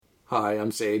Hi,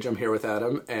 I'm Sage. I'm here with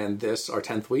Adam, and this, our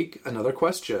 10th week, another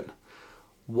question.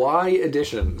 Why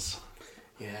editions?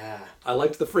 Yeah. I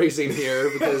liked the phrasing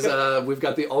here because we've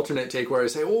got the alternate take where I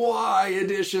say, why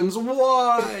editions?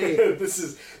 Why? This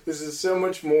is so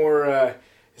much more,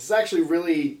 this is actually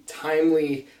really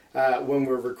timely when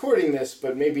we're recording this,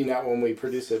 but maybe not when we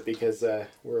produce it because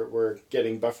we're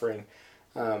getting buffering.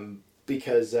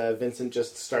 Because Vincent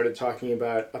just started talking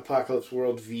about Apocalypse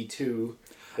World V2,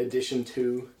 Edition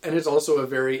 2. And it's also a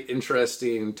very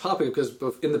interesting topic because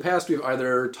in the past we've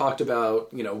either talked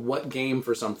about, what game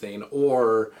for something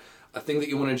or a thing that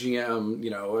you want to GM,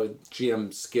 a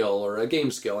GM skill or a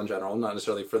game skill in general, not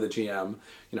necessarily for the GM,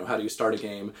 how do you start a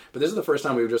game. But this is the first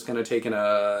time we've just kind of taken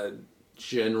a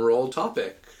general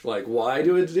topic, like why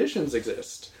do editions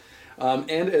exist? And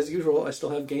as usual, I still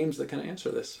have games that can answer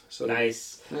this. So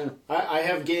nice. Yeah. I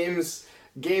have games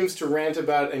to rant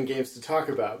about and games to talk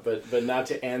about, but not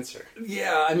to answer.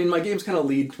 Yeah, I mean, my games kind of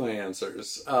lead to my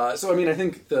answers. So I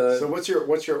think So what's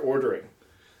your ordering?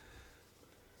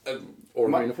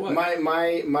 Ordering of what?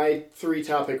 My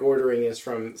 3-topic ordering is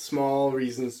from small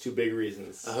reasons to big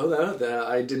reasons. Oh, that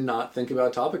I did not think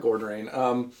about topic ordering.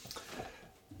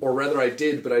 Or rather, I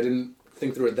did, but I didn't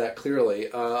think through it that clearly.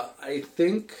 I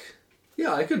think,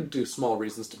 I could do small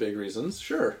reasons to big reasons.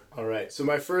 Sure. All right. So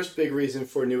my first big reason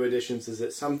for new editions is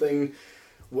that something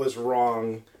was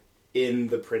wrong in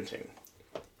the printing.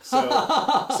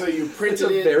 So you printed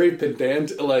it's a it. very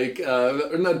pedantic,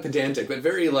 or not pedantic, but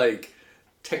very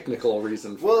technical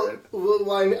reason for it.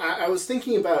 Well, I was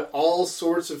thinking about all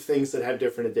sorts of things that have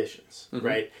different editions,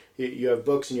 right? You have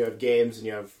books and you have games and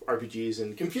you have RPGs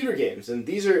and computer games, and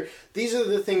these are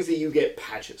the things that you get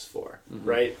patches for,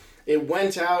 right? It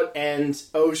went out and,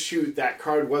 oh shoot, that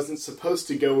card wasn't supposed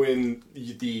to go in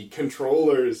the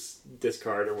controller's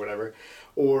discard or whatever.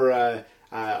 Or a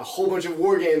whole bunch of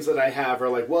war games that I have are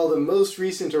like, well, the most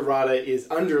recent errata is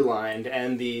underlined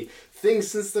and the things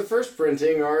since the first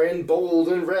printing are in bold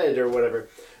and red or whatever.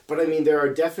 But I mean, there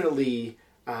are definitely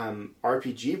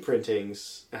RPG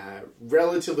printings,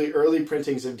 relatively early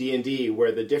printings of D&D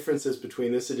where the differences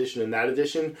between this edition and that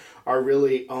edition are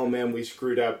really, oh man, we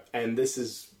screwed up and this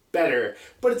is better,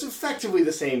 but it's effectively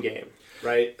the same game,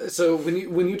 right? So when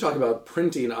you talk about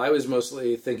printing, I was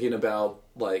mostly thinking about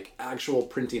actual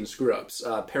printing screw-ups.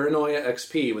 Paranoia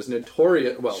XP was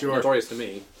notorious to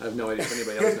me. I have no idea if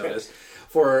anybody else noticed.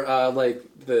 For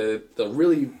the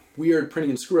really weird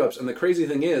printing screw-ups, and the crazy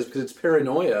thing is because it's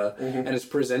Paranoia and it's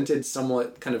presented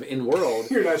somewhat kind of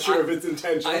in-world. You're not sure if it's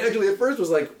intentional. I actually at first was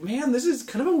like, man, this is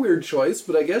kind of a weird choice,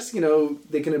 but I guess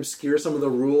they can obscure some of the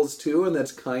rules too, and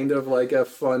that's kind of like a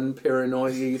fun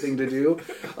Paranoia thing to do.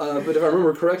 But if I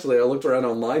remember correctly, I looked around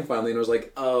online finally and I was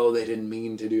like, oh, they didn't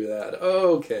mean to do that.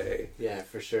 Okay. Yeah,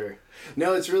 for sure.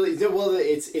 No, it's really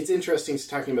it's interesting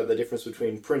talking about the difference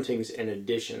between printings and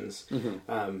editions.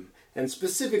 And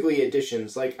specifically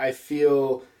editions, I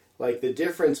feel like the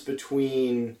difference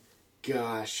between,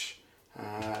 I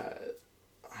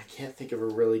can't think of a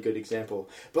really good example,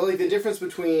 but the difference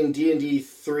between D&D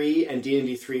 3 and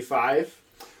D&D 3.5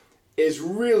 is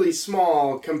really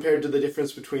small compared to the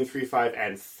difference between 3.5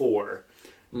 and 4,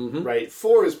 right?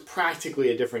 4 is practically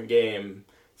a different game.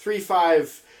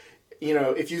 3.5...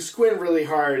 if you squint really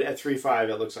hard at 3.5,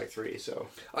 it looks like 3, so...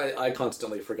 I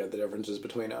constantly forget the differences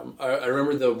between them. I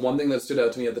remember the one thing that stood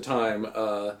out to me at the time,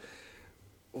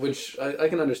 which I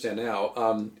can understand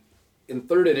now. In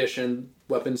 3rd edition,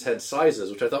 weapons had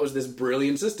sizes, which I thought was this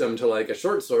brilliant system to, a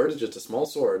short sword is just a small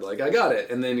sword. I got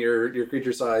it. And then your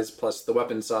creature size plus the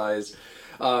weapon size...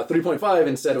 3.5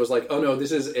 instead was oh no,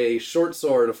 this is a short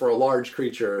sword for a large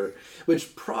creature,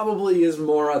 which probably is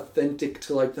more authentic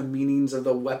to the meanings of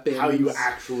the weapons, how you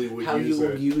actually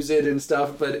would use it and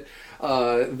stuff. But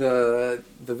the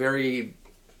very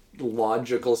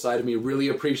logical side of me really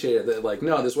appreciated that.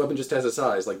 No, this weapon just has a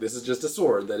size. This is just a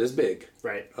sword that is big,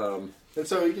 right? And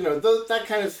so that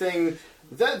kind of thing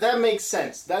that makes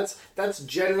sense. That's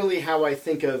generally how I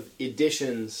think of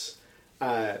editions.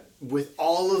 With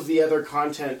all of the other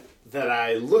content that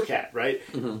I look at, right?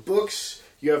 Books,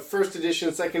 you have 1st edition,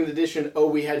 2nd edition, oh,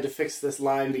 we had to fix this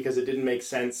line because it didn't make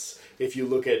sense if you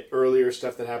look at earlier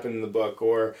stuff that happened in the book.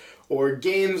 Or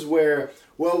games where,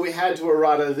 well, we had to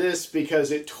errata this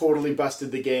because it totally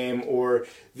busted the game, or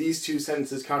these 2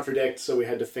 sentences contradict, so we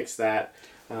had to fix that.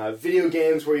 Video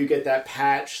games where you get that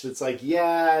patch that's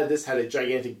this had a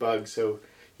gigantic bug, so,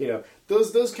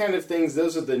 those kind of things,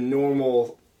 those are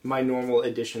my normal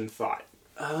edition thought.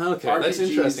 Okay, RPGs, that's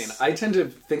interesting. I tend to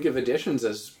think of editions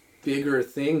as bigger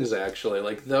things, actually.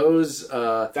 Like those...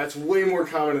 That's way more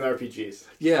common in RPGs.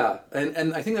 Yeah,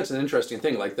 and I think that's an interesting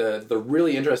thing. Like the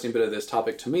really interesting bit of this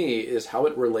topic to me is how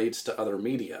it relates to other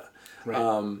media.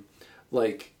 Right.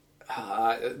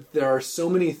 There are so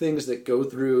many things that go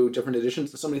through different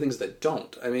editions and so many things that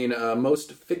don't. I mean,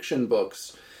 most fiction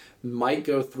books might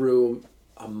go through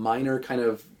a minor kind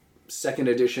of second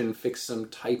edition, fix some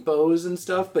typos and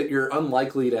stuff, but you're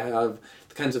unlikely to have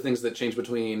the kinds of things that change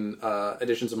between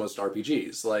editions of most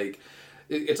RPGs. Like,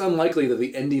 it's unlikely that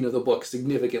the ending of the book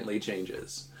significantly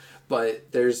changes.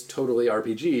 But there's totally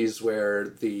RPGs where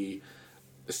the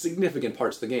significant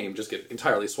parts of the game just get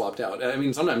entirely swapped out. I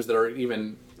mean, sometimes they're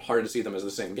even hard to see them as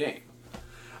the same game.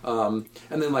 And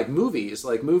then like movies,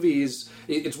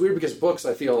 it's weird because books,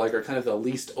 I feel like, are kind of the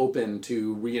least open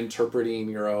to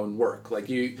reinterpreting your own work. Like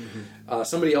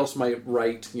somebody else might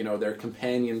write, their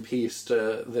companion piece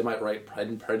they might write Pride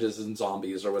and Prejudice and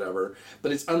Zombies or whatever,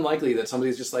 but it's unlikely that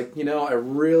somebody's just like, I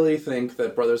really think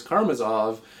that Brothers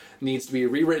Karamazov needs to be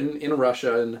rewritten in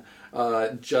Russian,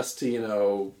 just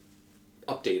to,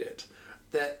 update it.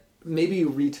 That maybe you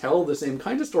retell the same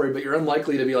kind of story, but you're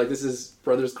unlikely to be like, this is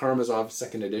Brothers Karamazov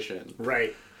second edition.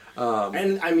 Right.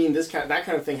 And I mean, that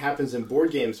kind of thing happens in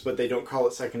board games, but they don't call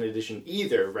it second edition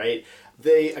either, right?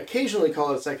 They occasionally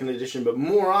call it second edition, but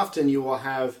more often you will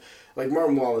have, like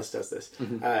Martin Wallace does this.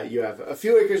 Mm-hmm. You have A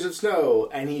Few Acres of Snow,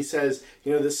 and he says,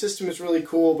 the system is really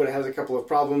cool, but it has a couple of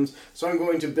problems, so I'm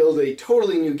going to build a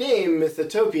totally new game,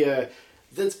 Mythotopia,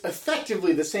 that's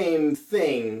effectively the same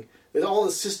thing. All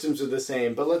the systems are the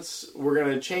same, but we're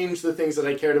going to change the things that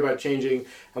I cared about changing,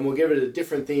 and we'll give it a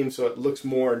different theme so it looks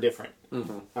more different.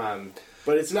 Mm-hmm.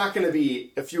 But it's not going to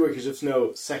be A Few Acres of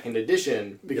Snow second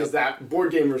edition, because that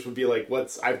board gamers would be like,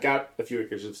 I've got A Few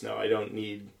Acres of Snow, I don't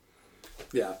need...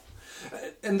 Yeah.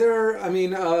 And there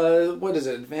are, what is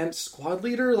it, Advanced Squad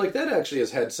Leader? Like, that actually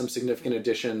has had some significant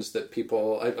additions that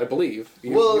people, I believe,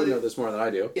 you know this more than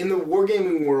I do. In the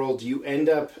wargaming world, you end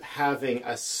up having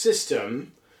a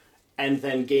system... and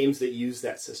then games that use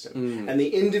that system. Mm. And the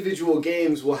individual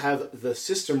games will have the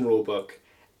system rulebook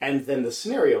and then the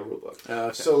scenario rulebook.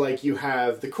 Okay. So, like, you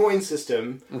have the coin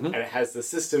system, and it has the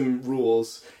system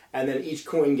rules, and then each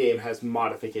coin game has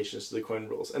modifications to the coin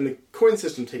rules. And the coin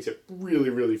system takes it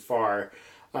really, really far.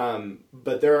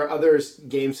 But there are other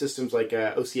game systems like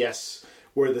OCS,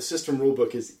 where the system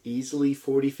rulebook is easily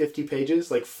 40, 50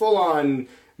 pages. Like, full-on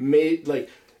made... Like,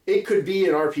 it could be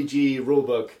an RPG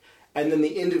rulebook, and then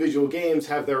the individual games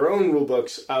have their own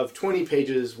rulebooks of 20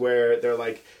 pages where they're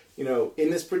like, in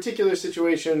this particular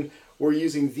situation, we're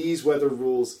using these weather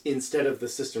rules instead of the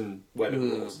system weather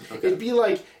rules. Okay. It'd be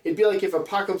like if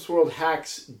Apocalypse World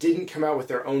Hacks didn't come out with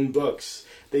their own books.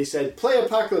 They said, play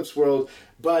Apocalypse World,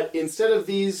 but instead of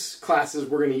these classes,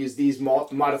 we're going to use these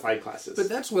modified classes. But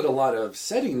that's what a lot of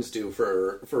settings do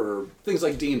for things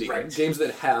like D&D. Right. Games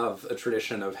that have a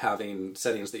tradition of having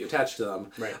settings that you attach to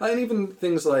them. Right. And even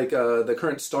things like the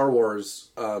current Star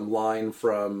Wars line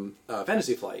from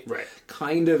Fantasy Flight. Right.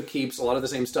 Kind of keeps a lot of the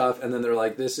same stuff, and then they're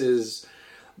like, this is...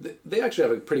 They actually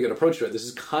have a pretty good approach to it. This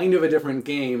is kind of a different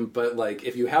game, but like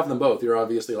if you have them both, you're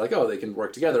obviously like, they can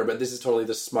work together. But this is totally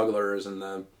the smugglers and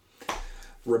the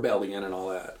rebellion and all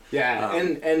that. Yeah,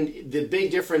 and the big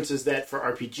difference is that for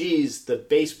RPGs, the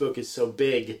base book is so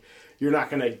big, you're not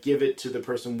going to give it to the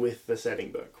person with the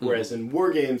setting book. Whereas in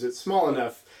war games, it's small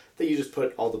enough that you just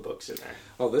put all the books in there.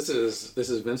 Well, this is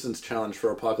Vincent's challenge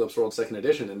for Apocalypse World 2nd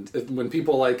Edition, and when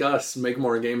people like us make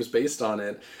more games based on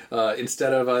it,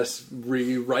 instead of us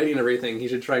rewriting everything, he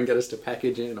should try and get us to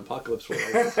package in Apocalypse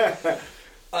World.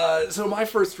 So my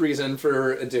first reason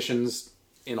for editions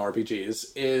in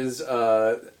RPGs is,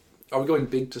 are we going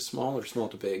big to small or small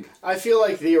to big? I feel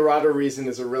like the errata reason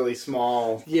is a really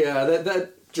small... Yeah,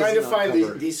 that trying to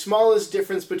find the smallest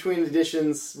difference between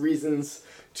editions reasons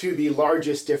to the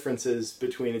largest differences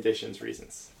between editions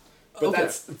reasons. But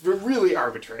that's really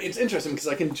arbitrary. It's interesting because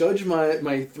I can judge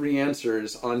my three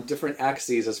answers on different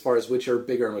axes as far as which are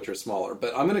bigger and which are smaller.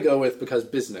 But I'm going to go with, because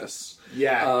business,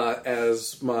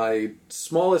 as my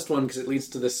smallest one, because it leads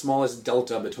to the smallest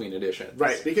delta between editions.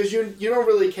 Right, because you don't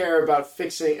really care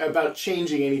about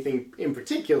changing anything in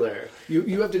particular.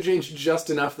 You have to change just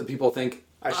enough that people think,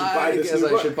 I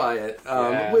should buy it,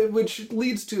 which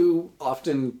leads to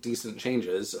often decent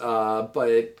changes,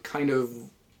 but kind of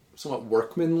somewhat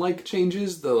workman-like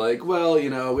changes. The like, we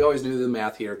always knew the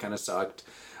math here kind of sucked.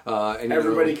 And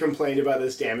everybody complained about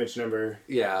this damage number.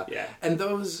 Yeah. And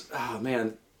those,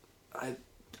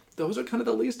 those are kind of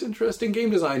the least interesting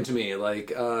game design to me.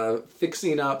 Like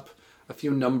fixing up a few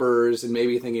numbers and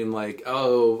maybe thinking like,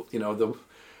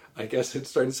 I guess it's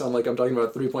starting to sound like I'm talking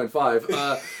about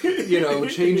 3.5.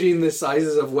 Changing the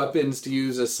sizes of weapons to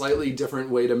use a slightly different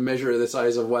way to measure the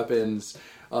size of weapons,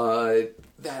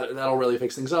 that'll really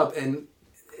fix things up. And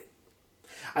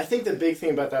I think the big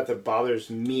thing about that bothers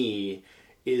me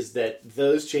is that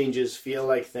those changes feel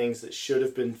like things that should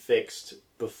have been fixed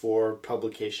before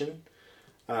publication.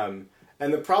 And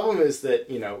the problem is that,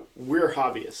 we're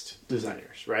hobbyist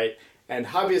designers, right? And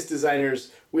hobbyist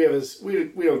designers, we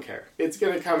don't care. It's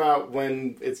going to come out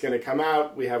when it's going to come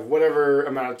out. We have whatever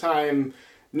amount of time,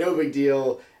 no big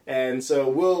deal. And so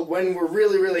when we're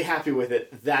really, really happy with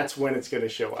it, that's when it's going to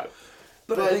show up.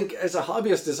 But I think as a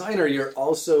hobbyist designer, you're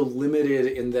also limited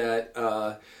in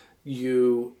that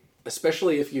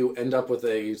especially if you end up with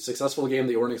a successful game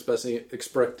that you weren't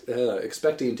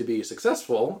expecting to be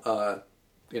successful,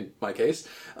 in my case,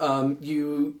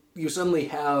 you suddenly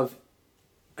have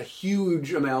a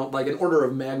huge amount, like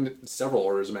several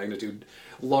orders of magnitude,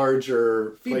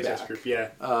 larger feedback. Group,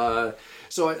 yeah.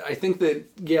 So I think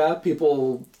that,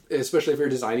 people, especially if you're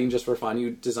designing just for fun,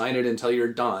 you design it until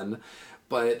you're done.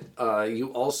 But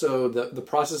you also, the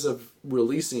process of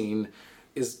releasing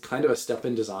is kind of a step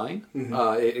in design.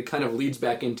 Mm-hmm. It kind of leads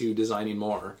back into designing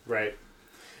more. Right.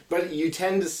 But you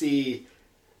tend to see,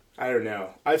 I don't know,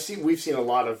 we've seen a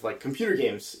lot of like computer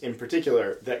games in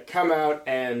particular that come out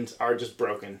and are just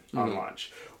broken on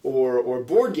launch. Or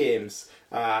board games.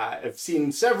 I've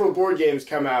seen several board games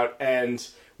come out and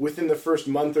within the first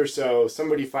month or so,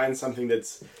 somebody finds something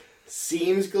that's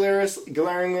seems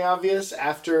glaringly obvious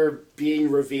after being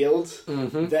revealed,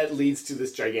 that leads to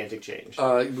this gigantic change.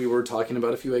 We were talking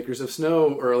about A Few Acres of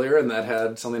Snow earlier, and that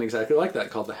had something exactly like that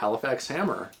called the Halifax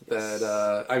Hammer. Yes.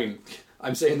 That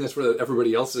I'm saying this for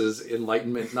everybody else's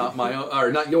enlightenment, not my own,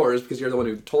 or not yours, because you're the one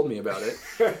who told me about it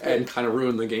and kind of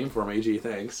ruined the game for me. Gee,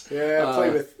 thanks. Yeah,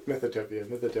 play with Mythotopia.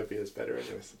 Mythotopia is better,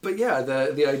 anyways. But yeah,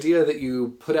 the idea that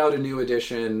you put out a new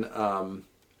edition.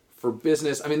 For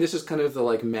business, this is kind of the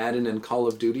like Madden and Call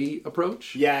of Duty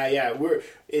approach. Yeah.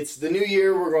 It's the new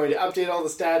year. We're going to update all the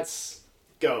stats.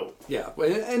 Go. Yeah,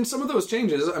 and some of those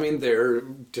changes, they're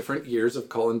different years of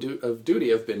Call of Duty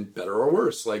have been better or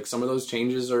worse. Like some of those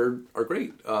changes are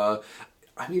great. I'm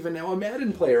even now a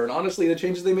Madden player, and honestly, the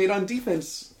changes they made on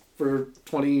defense for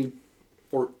 20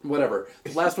 or whatever,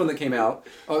 the last one that came out,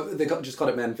 they just called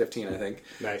it Madden 15, I think.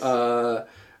 Nice.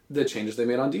 The changes they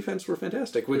made on defense were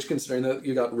fantastic, which, considering that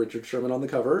you got Richard Sherman on the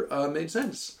cover, made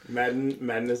sense.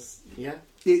 Madden is, yeah.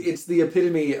 It's the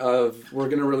epitome of, we're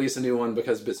going to release a new one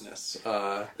because business.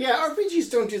 Yeah,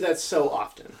 RPGs don't do that so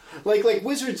often. Like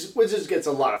Wizards gets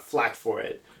a lot of flack for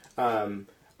it.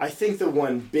 I think the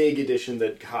one big edition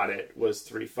that caught it was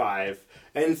 3.5.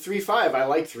 And 3.5, I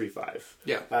like 3.5.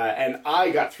 Yeah. And I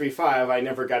got 3.5. I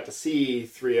never got to see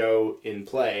 3.0 in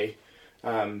play.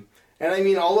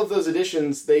 And all of those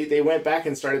editions, they went back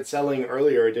and started selling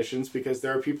earlier editions because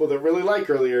there are people that really like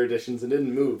earlier editions and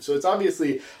didn't move. So it's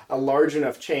obviously a large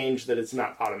enough change that it's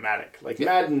not automatic. Like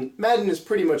Madden is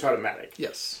pretty much automatic.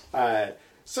 Yes.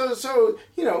 So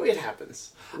it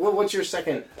happens. What's your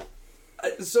second?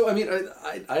 I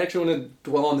actually want to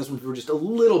dwell on this one for just a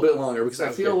little bit longer because I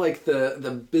feel like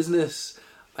the business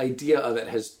idea of it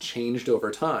has changed over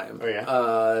time. Oh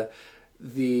yeah.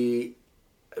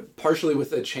 Partially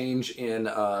with a change in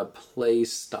play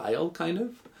style,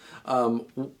 kind of.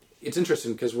 It's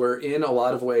interesting because we're in a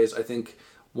lot of ways, I think,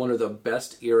 one of the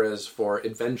best eras for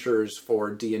adventures for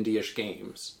D&D-ish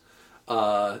games.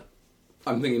 I'm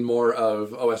thinking more of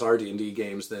OSR D&D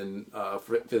games than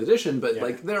 5th edition, but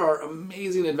there are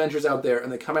amazing adventures out there, and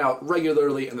they come out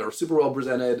regularly, and they're super well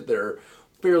presented. They're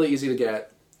fairly easy to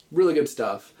get, really good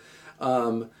stuff.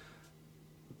 But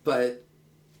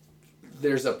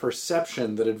there's a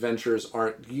perception that adventures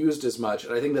aren't used as much,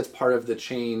 and I think that's part of the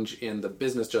change in the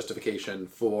business justification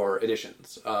for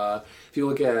editions. If you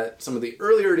look at some of the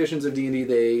earlier editions of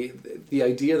D&D, the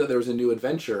idea that there was a new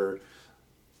adventure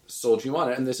sold you on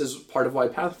it, and this is part of why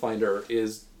Pathfinder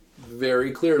is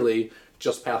very clearly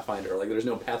just Pathfinder. Like, there's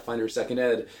no Pathfinder 2nd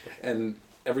Ed, and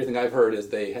everything I've heard is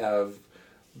they have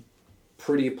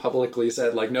pretty publicly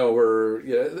said, like, no,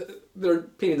 they're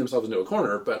painting themselves into a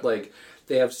corner, but, like,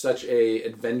 they have such a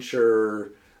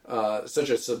adventure, such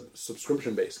a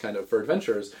subscription-based kind of for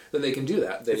adventures that they can do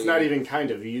that. It's not even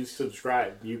kind of. You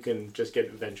subscribe. You can just get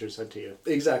adventures sent to you.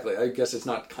 Exactly. I guess it's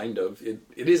not kind of. It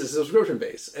is a subscription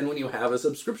base. And when you have a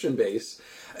subscription base,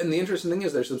 and the interesting thing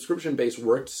is their subscription base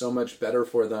worked so much better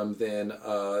for them than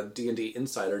D&D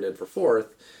Insider did for 4th.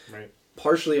 Right.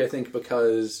 Partially, I think,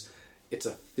 because it's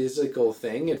a physical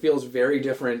thing. It feels very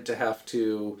different to have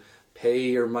to pay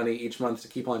your money each month to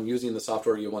keep on using the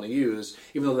software you want to use,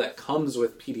 even though that comes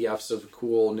with PDFs of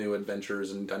cool new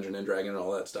adventures and Dungeon and Dragon and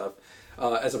all that stuff,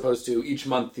 as opposed to each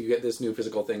month you get this new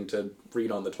physical thing to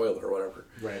read on the toilet or whatever.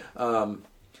 Right.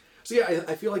 So yeah,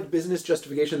 I feel like business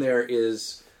justification there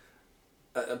is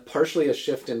partially a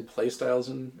shift in play styles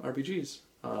in RPGs.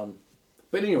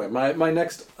 But anyway,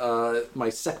 my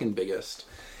second biggest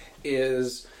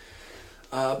is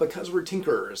because we're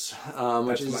tinkerers.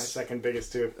 That's my second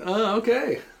biggest too. Oh,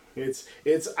 okay.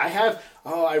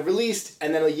 I released,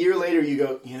 and then a year later you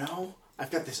go,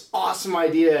 I've got this awesome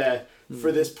idea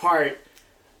for this part,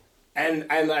 and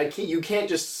you can't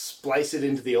just splice it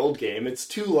into the old game. It's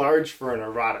too large for an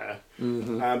errata,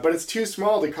 but it's too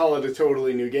small to call it a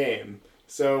totally new game.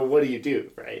 So what do,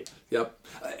 right? Yep.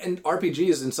 And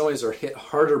RPGs in some ways are hit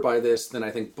harder by this than I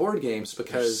think board games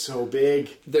because they're so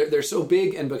big. They're so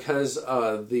big, and because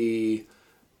the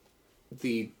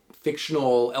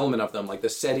fictional element of them, like the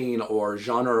setting or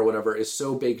genre or whatever, is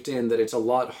so baked in that it's a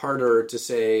lot harder to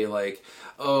say like,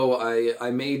 oh,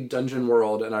 I made Dungeon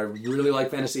World and I really like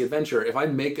fantasy adventure. If I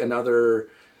make another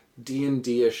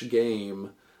D&D-ish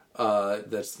game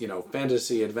that's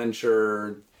fantasy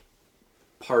adventure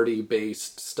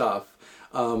party-based stuff,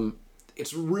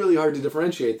 it's really hard to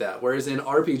differentiate that. Whereas in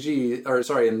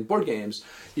in board games,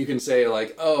 you can say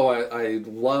like, oh, I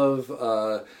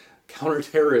love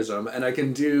counterterrorism, and I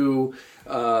can do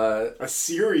a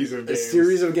series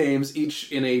of games,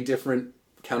 each in a different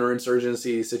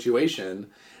counterinsurgency situation,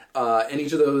 and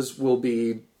each of those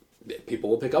people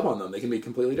will pick up on them. They can be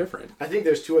completely different. I think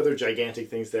there's two other gigantic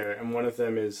things there, and one of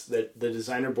them is that the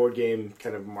designer board game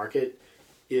kind of market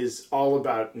is all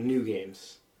about new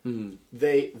games. Mm-hmm.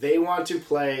 They want to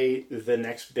play the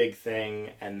next big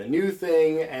thing and the new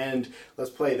thing, and let's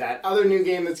play that other new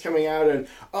game that's coming out, and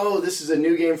this is a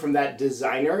new game from that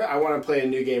designer. I want to play a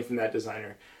new game from that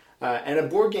designer. And a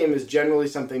board game is generally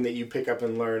something that you pick up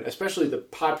and learn, especially the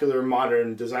popular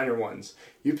modern designer ones.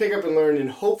 You pick up and learn in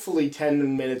hopefully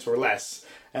 10 minutes or less,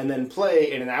 and then play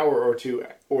in an hour or two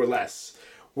or less.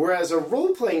 Whereas a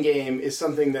role-playing game is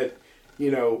something that,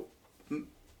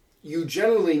 you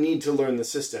generally need to learn the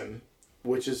system,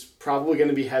 which is probably going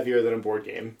to be heavier than a board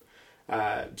game,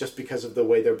 just because of the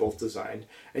way they're both designed.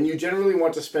 And you generally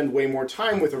want to spend way more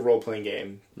time with a role-playing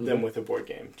game than with a board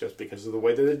game, just because of the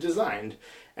way that they're designed.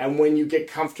 And when you get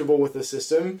comfortable with the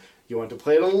system, you want to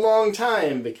play it a long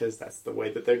time, because that's the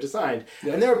way that they're designed.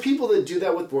 Yes. And there are people that do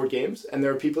that with board games, and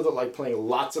there are people that like playing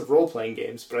lots of role-playing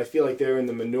games, but I feel like they're in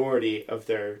the minority of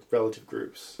their relative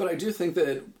groups. But I do think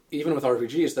that even with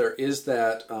RPGs, there is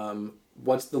that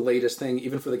what's the latest thing,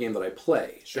 even for the game that I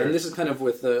play. Sure. And this is kind of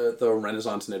with the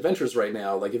renaissance in adventures right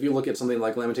now. Like if you look at something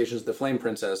like Lamentations of the Flame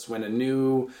Princess, when a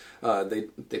new,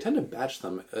 they tend to batch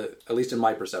them, at least in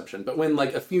my perception, but when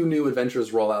like a few new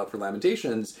adventures roll out for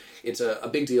Lamentations, it's a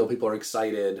big deal. People are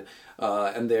excited,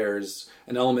 and there's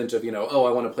an element of,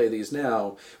 I want to play these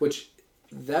now, which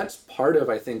that's part of,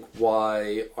 I think,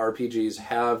 why RPGs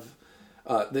have...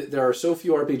 there are so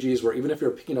few RPGs where even if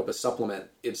you're picking up a supplement,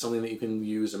 it's something that you can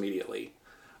use immediately.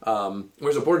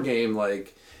 Whereas a board game,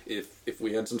 like, if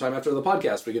we had some time after the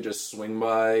podcast, we could just swing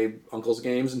by Uncle's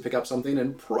Games and pick up something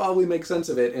and probably make sense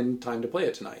of it in time to play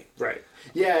it tonight. Right.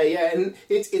 Yeah, and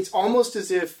it's almost as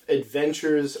if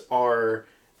adventures are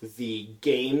the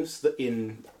games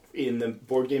in the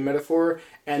board game metaphor,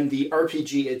 and the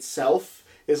RPG itself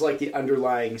is like the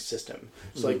underlying system.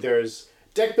 So like there's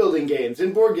deck building games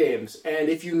and board games, and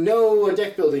if you know a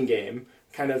deck building game,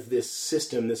 kind of this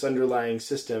system, this underlying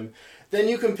system, then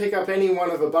you can pick up any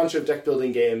one of a bunch of deck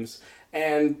building games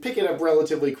and pick it up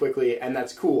relatively quickly, and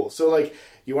that's cool. So like,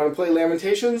 you want to play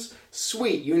Lamentations?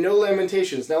 Sweet, you know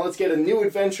Lamentations. Now let's get a new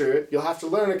adventure. You'll have to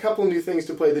learn a couple new things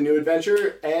to play the new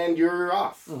adventure, and you're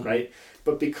off, right?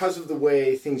 But because of the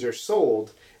way things are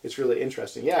sold, it's really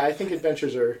interesting. Yeah, I think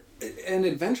adventures are... And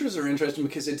adventures are interesting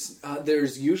because it's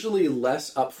there's usually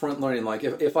less upfront learning. Like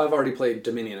if I've already played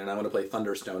Dominion and I want to play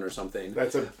Thunderstone or something...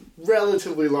 That's a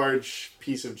relatively large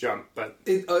piece of jump, but...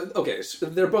 Okay, so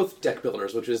they're both deck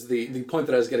builders, which is the point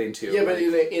that I was getting to. Yeah, but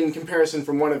in comparison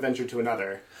from one adventure to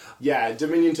another, yeah,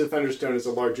 Dominion to Thunderstone is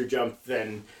a larger jump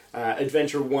than...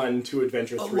 Adventure 1 to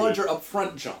Adventure 3. A larger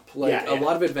upfront jump. Like, a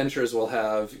lot of adventures will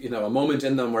have, a moment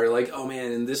in them where you're like, oh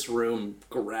man, in this room,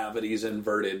 gravity's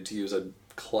inverted, to use a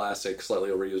classic, slightly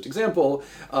overused example,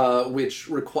 which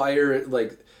require,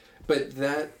 but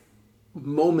that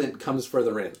moment comes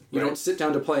further in. You don't sit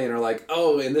down to play and are like,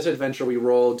 oh, in this adventure we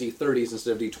roll D30s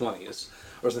instead of D20s,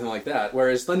 or something like that.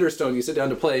 Whereas Thunderstone, you sit down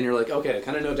to play and you're like, okay, I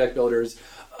kind of know deck builders.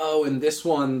 oh, in this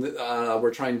one,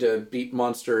 we're trying to beat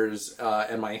monsters,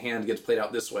 and my hand gets played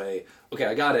out this way. Okay,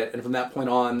 I got it. And from that point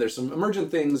on, there's some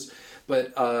emergent things,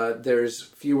 but there's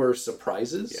fewer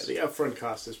surprises. Yeah, the upfront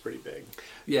cost is pretty big.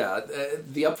 Yeah,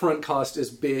 the upfront cost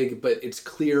is big, but it's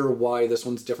clear why this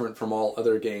one's different from all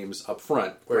other games up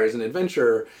front. Whereas an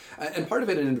adventure, and part of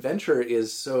it, an adventure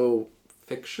is so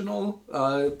fictional,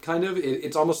 kind of.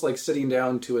 It's almost like sitting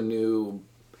down to a new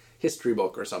history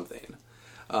book or something.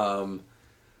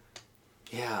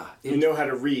 Yeah. You know how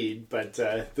to read, but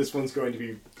this one's going to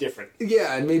be different.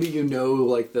 Yeah, and maybe you know,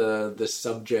 like, the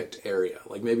subject area.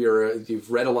 Like, maybe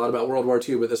you've read a lot about World War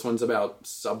II, but this one's about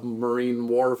submarine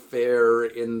warfare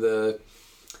in the,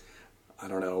 I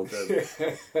don't know,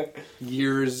 the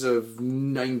years of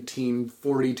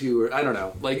 1942, or I don't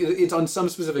know. Like, it's on some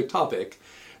specific topic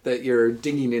that you're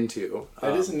digging into.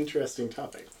 That is an interesting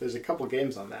topic. There's a couple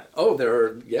games on that. Oh,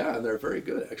 they're very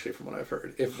good, actually, from what I've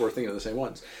heard, if we're thinking of the same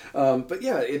ones. But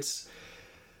yeah, it's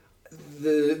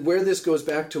where this goes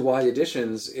back to why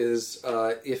editions is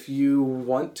if you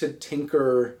want to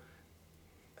tinker,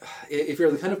 if you're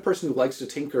the kind of person who likes to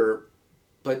tinker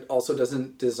but also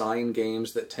doesn't design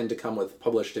games that tend to come with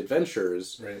published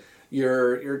adventures, right.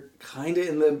 You're kind of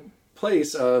in the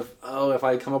place of, oh, if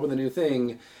I come up with a new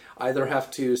thing, either have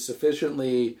to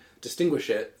sufficiently distinguish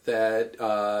it that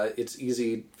it's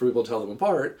easy for people to tell them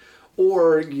apart,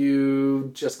 or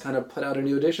you just kind of put out a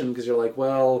new edition because you're like,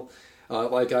 well,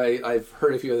 like I've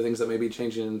heard a few other things that may be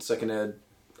changing in Second Ed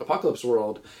Apocalypse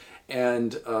World,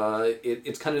 and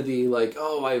it's kind of the like,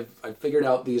 oh, I've figured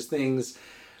out these things.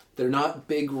 They're not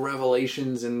big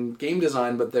revelations in game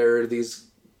design, but they're these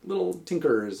little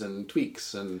tinkers and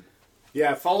tweaks and...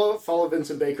 Yeah, follow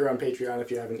Vincent Baker on Patreon if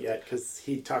you haven't yet, because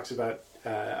he talks about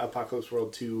Apocalypse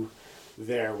World 2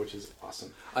 there, which is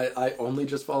awesome. I only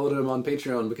just followed him on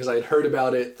Patreon because I'd heard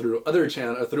about it through other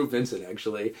channel, through Vincent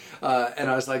actually,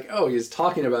 and I was like, oh, he's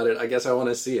talking about it. I guess I want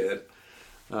to see it.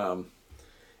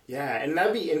 Yeah, and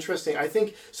that'd be interesting. I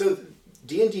think so.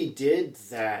 D&D did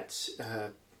that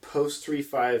post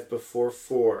 3.5 before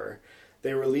 4.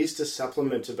 They released a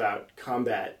supplement about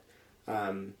combat.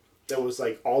 That was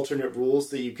like alternate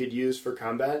rules that you could use for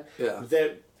combat. Yeah.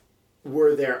 That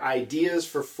were their ideas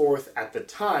for 4th at the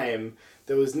time.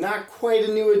 That was not quite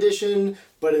a new edition,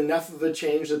 but enough of a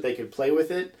change that they could play with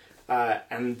it.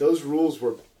 And those rules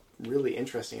were really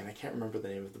interesting. And I can't remember the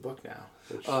name of the book now.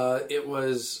 It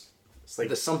was like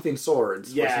the something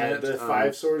swords. Yeah, wasn't it? the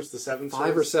 5 swords, the 7 swords.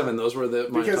 5 or 7. Those were the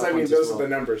because I mean those are the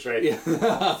numbers, right?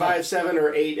 Yeah. 5, 7,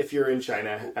 or 8 if you're in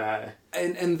China.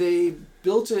 And they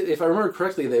built it, if I remember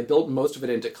correctly, they built most of it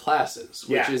into classes,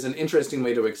 which is an interesting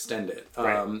way to extend it.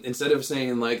 Right. Instead of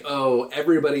saying like, oh,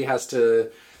 everybody has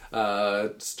to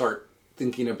start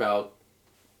thinking about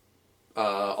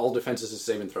all defenses as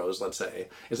saving throws, let's say.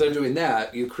 Instead of doing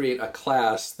that, you create a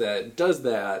class that does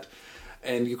that,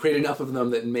 and you create enough of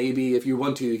them that maybe if you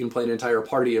want to, you can play an entire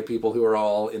party of people who are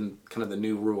all in kind of the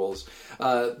new rules.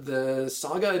 The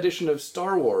Saga edition of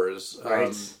Star Wars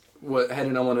had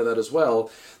an element of that as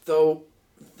well, though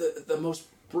the most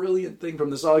brilliant thing from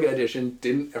the Saga edition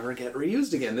didn't ever get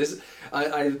reused again.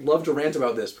 I love to rant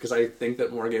about this because I think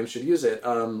that more games should use it.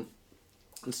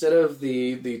 Instead of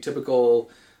the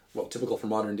typical for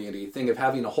modern D&D thing of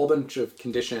having a whole bunch of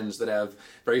conditions that have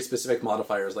very specific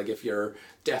modifiers, like if you're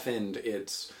deafened,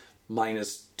 it's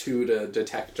 -2 to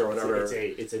detect or whatever.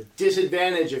 It's a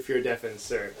disadvantage if you're deafened,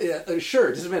 sir. Yeah,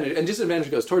 sure, disadvantage. And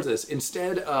disadvantage goes towards this.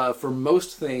 Instead, for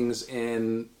most things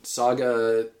in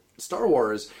Saga Star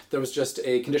Wars, there was just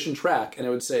a condition track, and it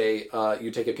would say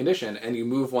you take a condition and you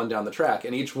move one down the track,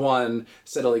 and each one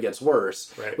steadily gets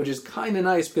worse, which is kind of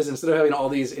nice because instead of having all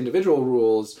these individual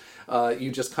rules,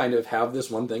 you just kind of have this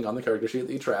one thing on the character sheet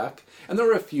that you track. And there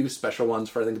were a few special ones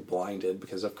for, I think, Blinded,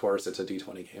 because of course it's a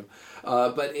D20 game.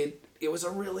 But it was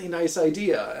a really nice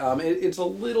idea. It's a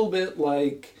little bit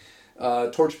like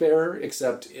Torchbearer,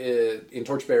 except in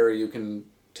Torchbearer you can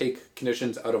take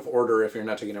conditions out of order if you're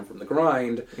not taking them from the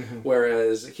grind,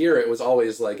 whereas here it was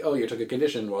always like, oh, you took a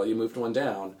condition while you moved one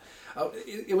down.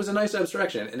 It was a nice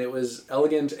abstraction, and it was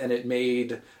elegant, and it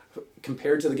made,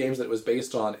 compared to the games that it was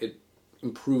based on, it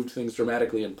improved things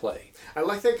dramatically in play. I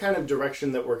like that kind of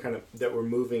direction that we're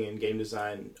moving in game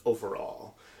design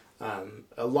overall.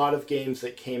 A lot of games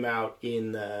that came out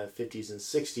in the 50s and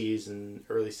 60s and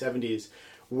early 70s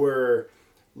were,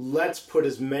 let's put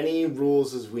as many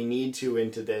rules as we need to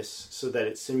into this so that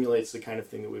it simulates the kind of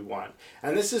thing that we want.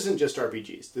 And this isn't just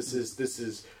RPGs. This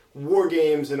is war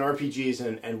games and RPGs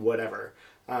and whatever.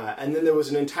 And then there was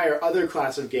an entire other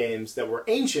class of games that were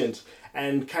ancient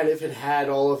and kind of had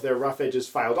all of their rough edges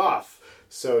filed off.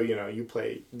 So, you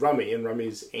play Rummy, and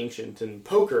Rummy's ancient, and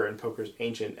Poker's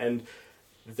ancient, and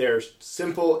they're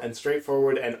simple and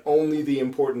straightforward, and only the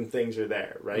important things are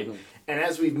there, right? Mm-hmm. And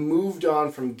as we've moved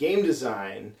on from game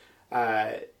design,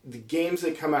 the games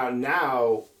that come out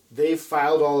now, they've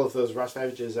filed all of those Rust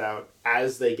packages out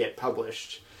as they get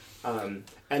published. And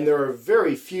there are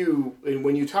very few,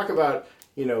 when you talk about,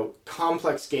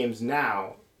 complex games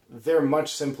now, they're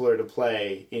much simpler to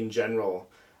play in general.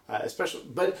 Especially,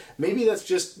 but maybe that's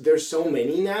just there's so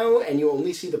many now, and you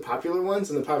only see the popular ones,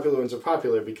 and the popular ones are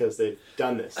popular because they've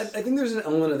done this. I think there's an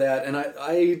element of that, and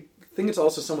I think it's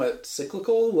also somewhat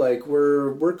cyclical. Like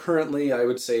we're currently, I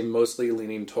would say, mostly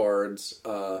leaning towards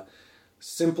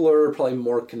simpler, probably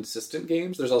more consistent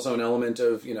games. There's also an element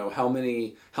of how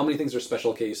many things are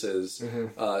special cases,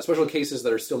 special cases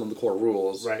that are still in the core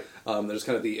rules. Right. There's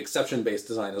kind of the exception based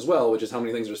design as well, which is how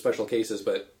many things are special cases,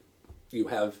 but you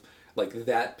have. Like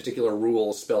that particular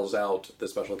rule spells out the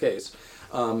special case.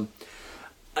 I'm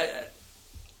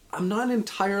not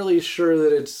entirely sure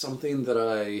that it's something that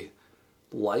I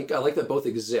like. I like that both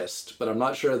exist, but I'm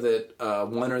not sure that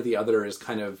one or the other is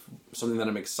kind of something that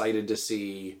I'm excited to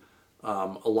see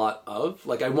a lot of.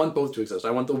 Like I want both to exist.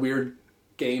 I want the weird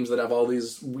games that have all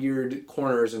these weird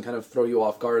corners and kind of throw you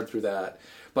off guard through that.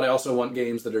 But I also want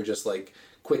games that are just like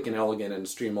quick and elegant and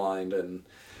streamlined and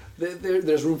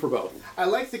there's room for both. I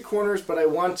like the corners, but I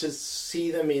want to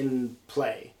see them in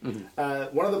play.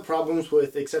 Mm-hmm. One of the problems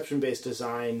with exception-based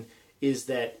design is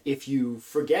that if you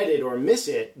forget it or miss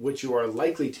it, which you are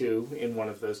likely to in one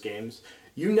of those games,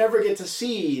 you never get to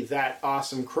see that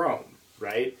awesome chrome,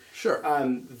 right? Sure.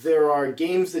 There are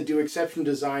games that do exception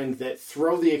design that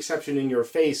throw the exception in your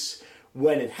face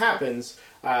when it happens.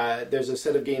 There's a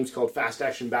set of games called Fast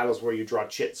Action Battles where you draw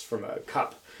chits from a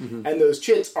cup. Mm-hmm. And those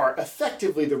chits are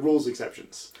effectively the rules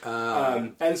exceptions.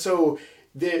 And so,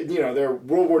 there are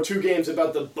World War II games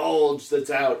about the bulge that's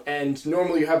out, and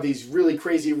normally you have these really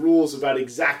crazy rules about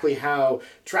exactly how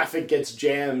traffic gets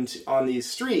jammed on these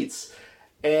streets,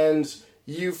 and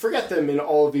you forget them in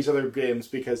all of these other games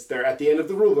because they're at the end of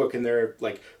the rulebook, and they're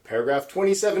like, paragraph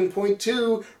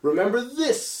 27.2, remember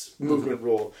this movement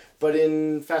rule. But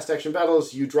in Fast Action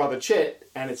Battles, you draw the chit,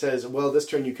 and it says, well, this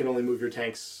turn you can only move your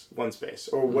tanks one space,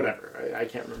 or whatever. I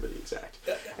can't remember the exact.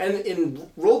 And in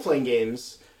role-playing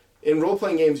games,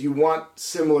 you want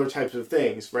similar types of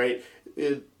things, right?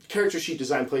 Character sheet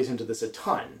design plays into this a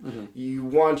ton. Mm-hmm. You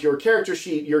want your character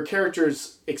sheet, your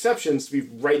character's exceptions to be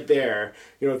right there.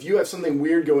 If you have something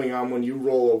weird going on when you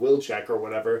roll a will check or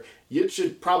whatever, it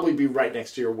should probably be right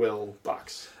next to your will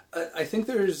box. I think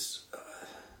there's...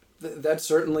 That's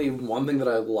certainly one thing that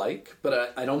I like,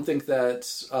 but I don't think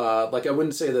that's, I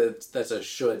wouldn't say that that's a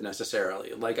should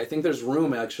necessarily. Like, I think there's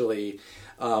room, actually,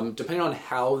 depending on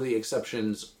how the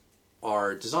exceptions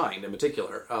are designed in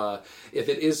particular. If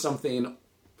it is something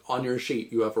on your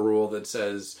sheet, you have a rule that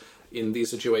says, in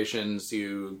these situations,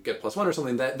 you get +1 or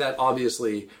something, that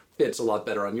obviously fits a lot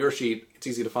better on your sheet. It's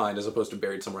easy to find as opposed to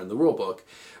buried somewhere in the rule book.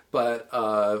 But,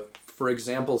 for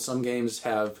example, some games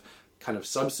have kind of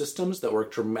subsystems that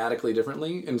work dramatically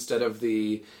differently. Instead of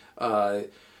the kind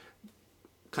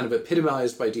of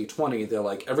epitomized by D20, they're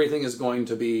like, everything is going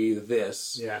to be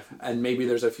this, and maybe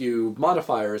there's a few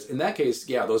modifiers. In that case,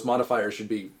 those modifiers should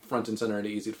be front and center and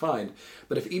easy to find.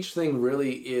 But if each thing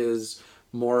really is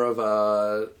more of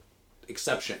a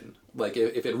exception, like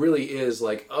if it really is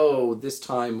like, oh, this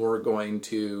time we're going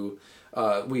to,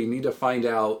 we need to find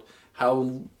out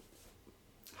how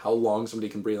long somebody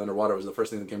can breathe underwater was the first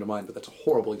thing that came to mind, but that's a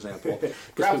horrible example.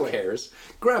 Because who cares?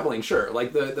 Grappling, sure.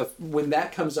 Like the when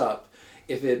that comes up,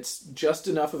 if it's just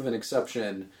enough of an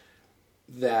exception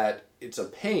that it's a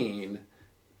pain,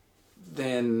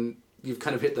 then you've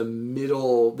kind of hit the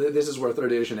middle. This is where 3rd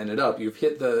edition ended up. You've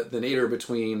hit the nadir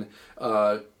between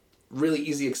really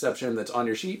easy exception that's on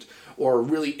your sheet or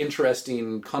really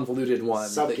interesting, convoluted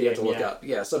one that you have to look up.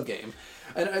 Yeah, subgame.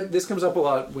 And this comes up a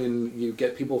lot when you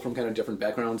get people from kind of different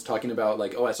backgrounds talking about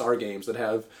like OSR games that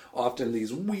have often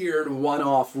these weird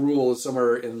one-off rules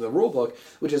somewhere in the rulebook,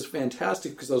 which is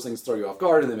fantastic because those things throw you off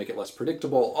guard and they make it less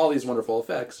predictable, all these wonderful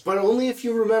effects. But only if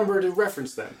you remember to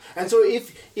reference them. And so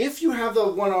if you have the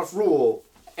one-off rule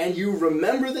and you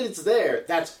remember that it's there,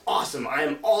 that's awesome. I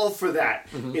am all for that.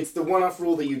 Mm-hmm. It's the one-off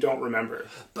rule that you don't remember.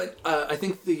 But I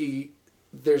think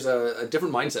there's a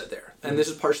different mindset there. And this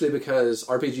is partially because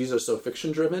RPGs are so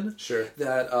fiction-driven. Sure.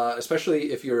 That,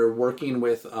 especially if you're working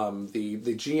with the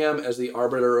GM as the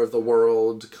arbiter of the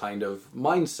world kind of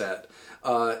mindset,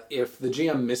 if the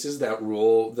GM misses that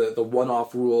rule, the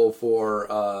one-off rule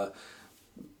for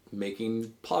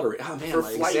making pottery. Oh man, For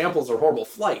my flight. examples are horrible.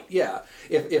 Flight, yeah.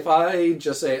 If I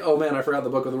just say, oh man, I forgot the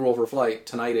book of the rule for flight,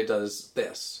 tonight it does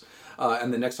this.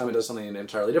 And the next time it does something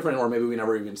entirely different, or maybe we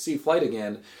never even see flight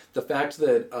again. The fact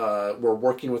that we're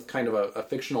working with kind of a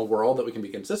fictional world that we can be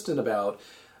consistent about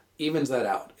evens that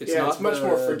out. It's much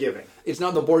more forgiving. It's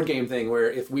not the board game thing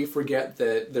where if we forget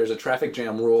that there's a traffic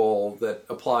jam rule that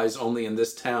applies only in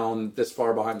this town this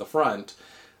far behind the front,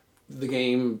 the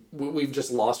game, we've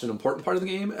just lost an important part of the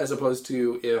game, as opposed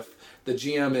to if the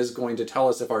GM is going to tell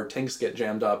us if our tanks get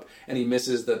jammed up and he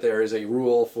misses that there is a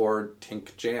rule for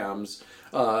tank jams,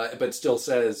 but still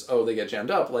says, oh, they get jammed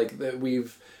up, like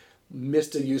we've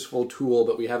missed a useful tool,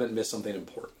 but we haven't missed something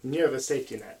important. And you have a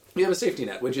safety net. We have a safety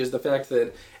net, which is the fact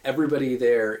that everybody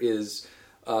there is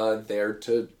there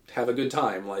to have a good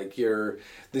time. Like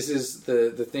this is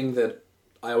the thing that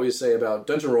I always say about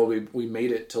Dungeon World. We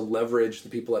made it to leverage the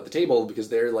people at the table because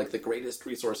they're like the greatest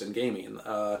resource in gaming.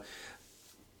 The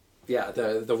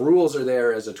rules are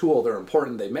there as a tool. They're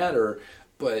important. They matter,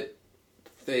 but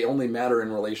they only matter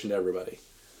in relation to everybody.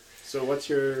 So what's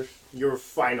your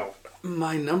final?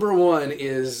 My number one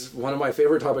is one of my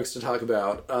favorite topics to talk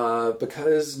about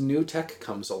because new tech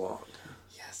comes along.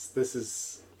 Yes, this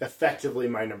is effectively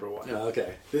my number one.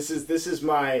 Okay. This is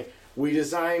my. We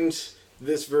designed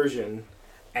this version,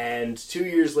 and 2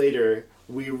 years later,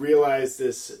 we realized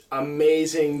this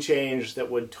amazing change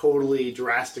that would totally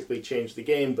drastically change the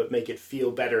game, but make it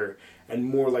feel better and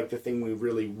more like the thing we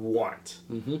really want.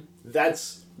 Mm-hmm.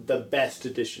 That's the best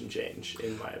edition change,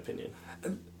 in my opinion.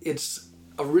 It's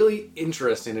a really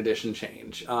interesting edition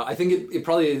change. I think it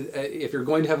probably, if you're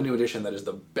going to have a new edition, that is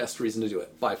the best reason to do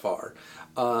it, by far.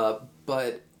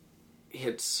 But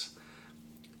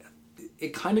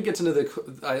it kind of gets into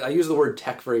I use the word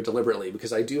tech very deliberately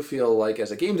because I do feel like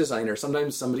as a game designer,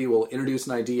 sometimes somebody will introduce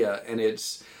an idea and it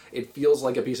feels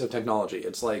like a piece of technology.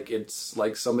 It's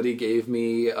like somebody gave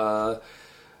me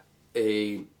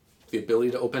the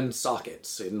ability to open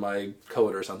sockets in my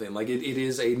code or something. Like it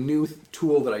is a new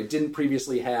tool that I didn't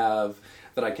previously have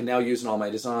that I can now use in all my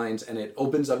designs, and it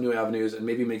opens up new avenues and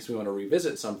maybe makes me want to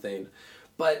revisit something.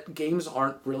 But games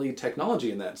aren't really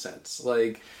technology in that sense.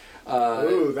 Like,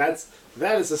 that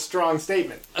is a strong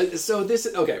statement. So this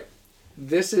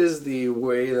is the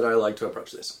way that I like to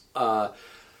approach this.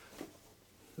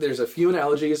 There's a few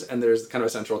analogies, and there's kind of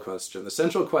a central question. The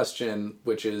central question,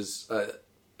 which is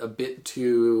a bit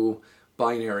too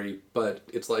binary, but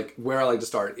it's like where I like to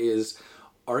start is,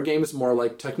 are games more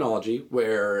like technology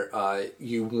where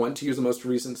you want to use the most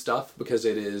recent stuff because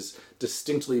it is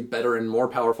distinctly better and more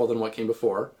powerful than what came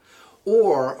before?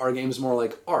 Or are games more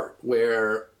like art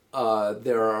where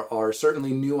there are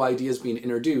certainly new ideas being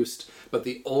introduced, but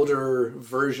the older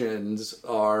versions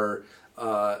are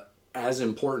as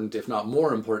important, if not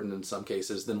more important in some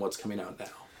cases, than what's coming out now?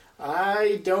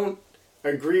 I don't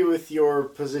agree with your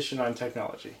position on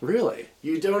technology. Really?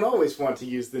 You don't always want to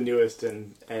use the newest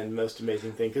and most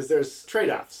amazing thing because there's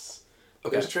trade-offs.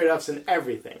 Okay. There's trade-offs in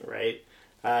everything, right?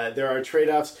 There are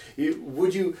trade-offs. I'm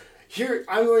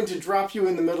going to drop you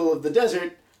in the middle of the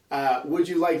desert. Would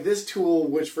you like this tool,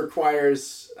 which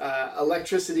requires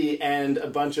electricity and a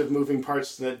bunch of moving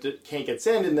parts that can't get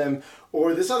sand in them,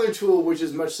 or this other tool, which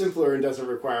is much simpler and doesn't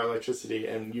require electricity,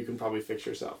 and you can probably fix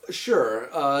yourself? Sure.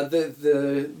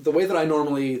 The way that I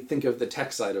normally think of the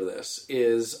tech side of this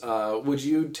is, would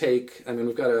you take? I mean,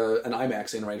 we've got an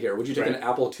iMac in right here. Would you take an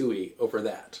Apple IIe over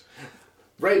that?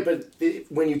 Right, but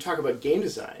when you talk about game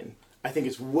design, I think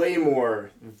it's way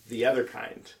more the other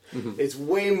kind. Mm-hmm. It's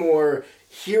way more,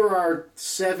 here are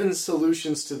 7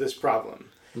 solutions to this problem.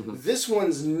 Mm-hmm. This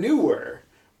one's newer,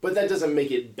 but that doesn't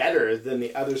make it better than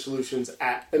the other solutions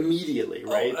immediately,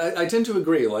 right? Oh, I tend to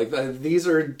agree. Like these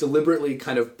are deliberately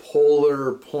kind of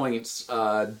polar points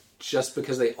just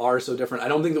because they are so different. I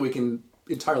don't think that we can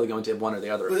entirely go into one or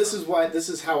the other. But this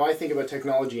is how I think about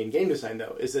technology and game design,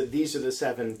 though, is that these are the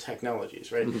 7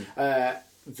 technologies, right? Mm-hmm.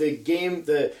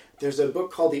 There's a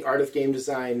book called The Art of Game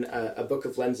Design, a book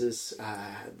of lenses.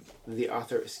 The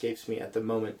author escapes me at the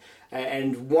moment.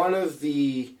 And one of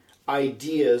the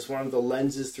ideas, one of the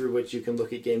lenses through which you can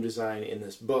look at game design in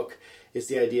this book is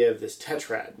the idea of this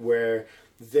tetrad, where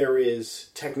there is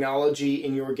technology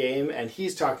in your game, and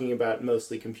he's talking about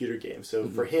mostly computer games. So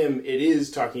for him, it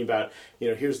is talking about,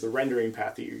 here's the rendering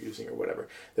path that you're using or whatever.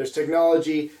 There's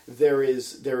technology, there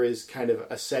is kind of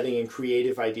a setting and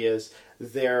creative ideas.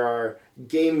 There are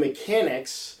game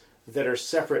mechanics that are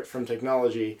separate from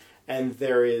technology, and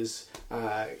there is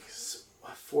a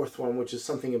fourth one, which is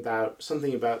something about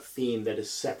theme that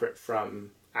is separate from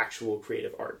actual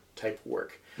creative art type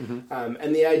work. Mm-hmm.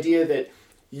 And the idea that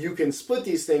you can split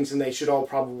these things and they should all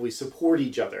probably support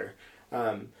each other.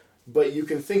 but you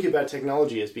can think about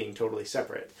technology as being totally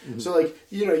separate. So, like,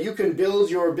 you can build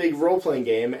your big role-playing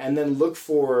game and then look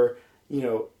for,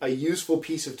 a useful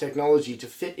piece of technology to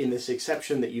fit in this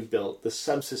exception that you've built, the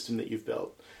subsystem that you've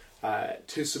built,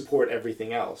 to support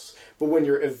everything else. But when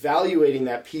you're evaluating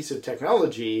that piece of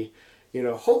technology,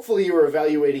 hopefully you're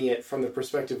evaluating it from the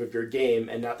perspective of your game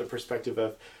and not the perspective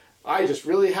of, I just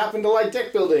really happen to like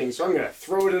deck building, so I'm going to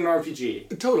throw it in an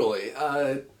RPG. Totally.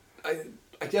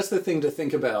 I guess the thing to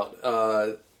think about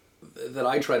that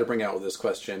I try to bring out with this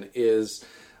question is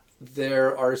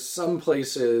there are some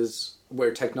places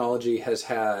where technology has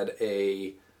had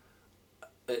a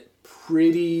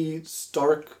pretty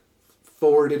stark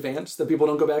forward advance that people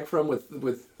don't go back from,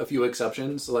 with a few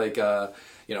exceptions. Like,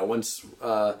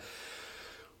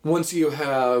 once you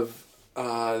have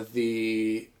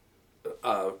the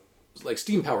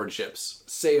steam-powered ships,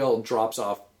 sail drops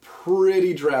off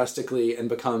pretty drastically and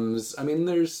becomes,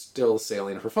 there's still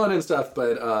sailing for fun and stuff,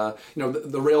 but,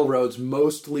 the railroads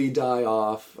mostly die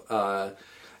off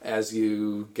as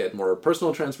you get more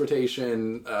personal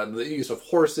transportation. The use of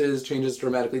horses changes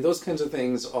dramatically. Those kinds of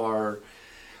things are...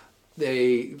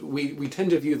 We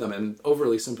tend to view them and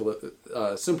overly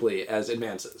simply as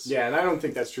advances. Yeah, and I don't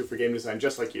think that's true for game design,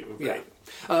 just like you. Right?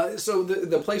 Yeah. So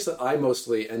the place that I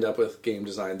mostly end up with game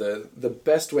design, the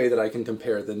best way that I can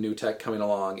compare the new tech coming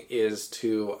along is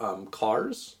to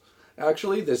cars.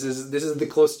 Actually, this is the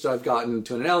closest I've gotten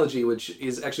to an analogy, which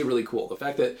is actually really cool. The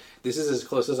fact that this is as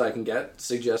close as I can get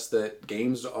suggests that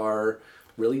games are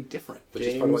really different, which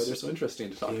is part of why they're so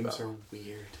interesting to talk about. Games are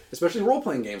weird. Especially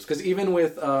role-playing games, because even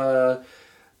with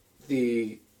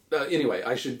anyway,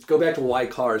 I should go back to why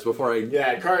cars before I...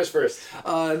 Yeah, cars first.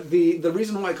 The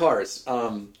reason why cars,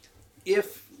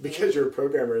 Because you're a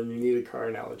programmer and you need a car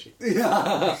analogy.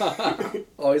 Yeah.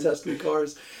 Always has to be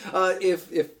cars.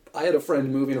 If I had a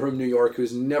friend moving from New York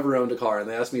who's never owned a car and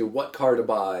they asked me what car to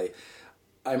buy,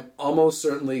 I'm almost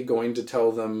certainly going to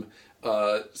tell them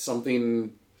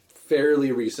something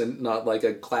fairly recent, not like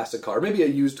a classic car, maybe a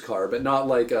used car, but not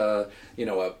like a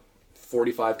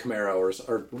 45 Camaro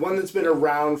or one that's been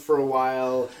around for a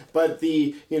while, but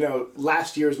the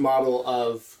last year's model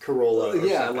of Corolla.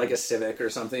 Yeah, like a Civic or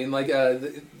something. Like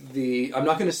I'm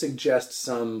not going to suggest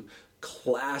some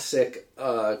classic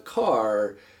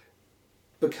car,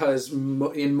 because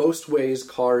in most ways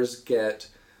cars get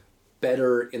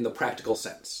better in the practical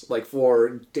sense. Like for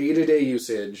day-to-day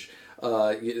usage.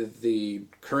 The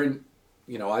current,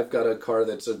 I've got a car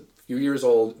that's a few years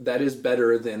old. That is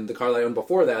better than the car that I owned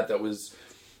before that. That was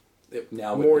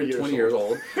now more 20 years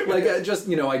old. Like I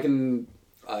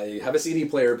have a CD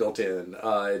player built in.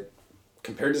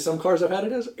 Compared to some cars I've had,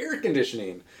 it has air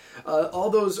conditioning. All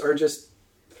those are just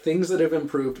things that have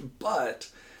improved,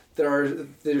 but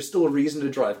there's still a reason to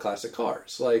drive classic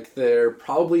cars. Like, they're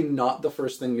probably not the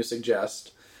first thing you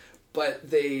suggest.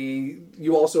 But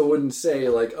you also wouldn't say,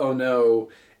 like, oh no,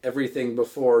 everything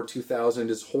before 2000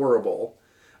 is horrible.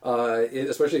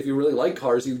 Especially if you really like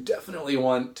cars, you definitely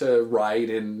want to ride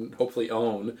and hopefully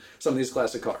own some of these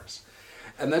classic cars.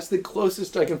 And that's the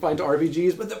closest I can find to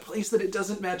RPGs, but the place that it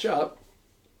doesn't match up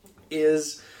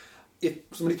is if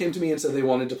somebody came to me and said they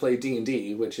wanted to play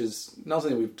D&D, which is not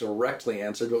something we've directly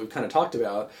answered, but we've kind of talked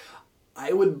about.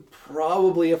 I would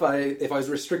probably, if I was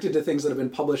restricted to things that have been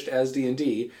published as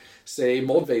D&D, say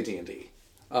Moldvay D&D.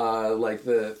 Like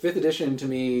the 5th edition, to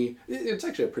me, it's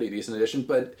actually a pretty decent edition,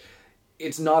 but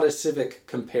it's not a Civic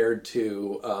compared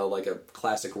to like a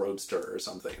classic Roadster or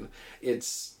something.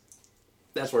 That's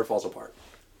where it falls apart.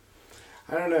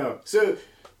 I don't know. So,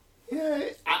 yeah,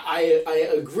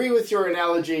 I agree with your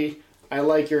analogy. I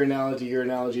like your analogy. Your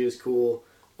analogy is cool.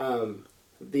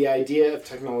 The idea of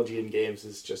technology in games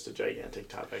is just a gigantic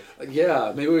topic.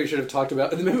 Yeah, maybe we should have talked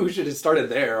about... Maybe we should have started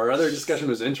there. Our other discussion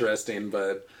was interesting,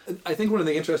 but... I think one of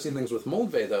the interesting things with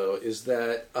Moldvay, though, is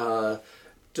that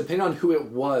depending on who it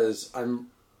was, I'm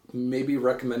maybe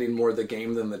recommending more the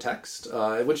game than the text,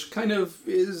 which kind of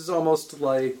is almost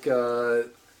like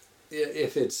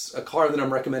if it's a car that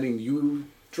I'm recommending you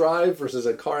drive versus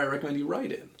a car I recommend you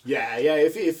ride in. Yeah.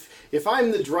 If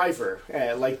I'm the driver,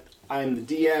 like I'm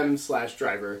the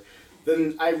DM/driver,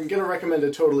 then I'm going to recommend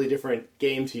a totally different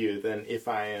game to you than if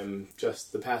I am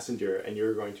just the passenger and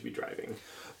you're going to be driving.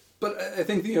 But I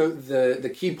think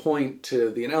the key point to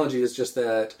the analogy is just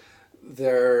that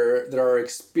there are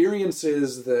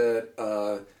experiences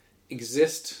that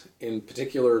exist in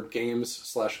particular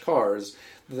games/cars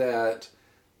that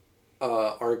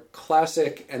are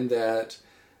classic, and that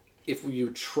if you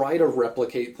try to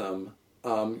replicate them,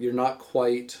 you're not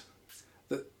quite...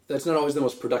 That's not always the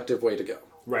most productive way to go.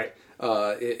 Right.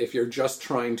 If you're just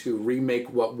trying to remake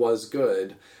what was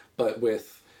good, but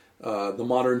with the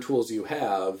modern tools you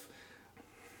have,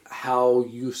 how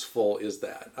useful is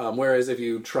that? Whereas if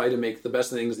you try to make the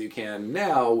best things that you can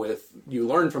now, you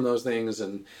learn from those things,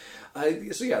 and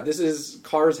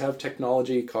cars have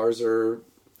technology. Cars are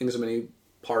things of many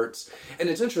parts, and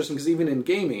it's interesting because even in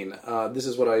gaming, this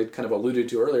is what I kind of alluded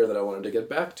to earlier that I wanted to get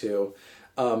back to.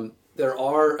 There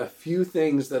are a few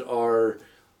things that are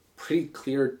pretty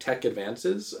clear tech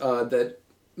advances that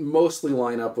mostly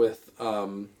line up with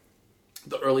the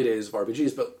early days of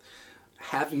RPGs, but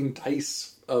having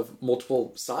dice of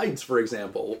multiple sides, for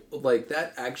example, like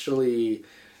that actually,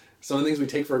 some of the things we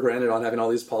take for granted on having all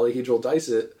these polyhedral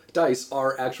dice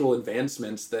are actual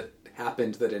advancements that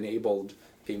happened that enabled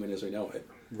gaming as we know it.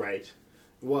 Right.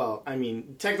 Well, I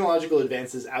mean, technological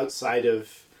advances outside of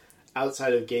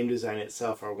game design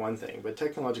itself are one thing, but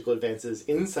technological advances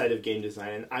inside of game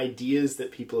design and ideas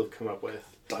that people have come up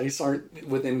with. Dice aren't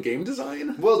within game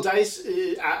design? Well, dice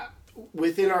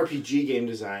within RPG game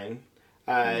design.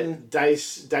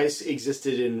 Dice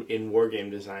existed in war game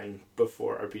design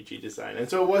before RPG design, and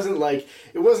so it wasn't like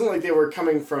they were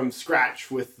coming from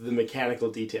scratch with the mechanical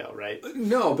detail, right?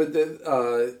 No, but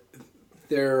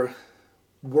there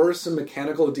were some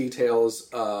mechanical details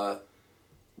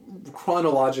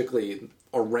chronologically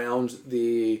around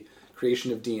the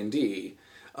creation of D&D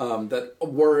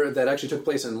that actually took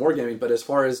place in wargaming. But as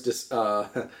far as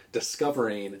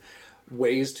discovering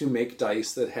ways to make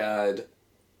dice that had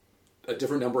a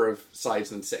different number of sides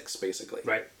than 6, basically.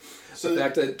 Right. So the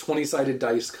fact that 20-sided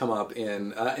dice come up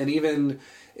in, and even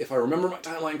if I remember my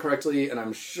timeline correctly, and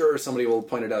I'm sure somebody will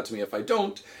point it out to me if I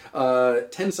don't,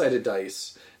 10-sided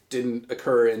dice didn't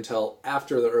occur until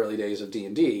after the early days of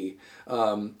D&D.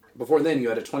 Before then, you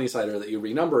had a 20-sider that you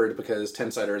renumbered because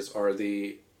 10-siders are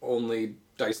the only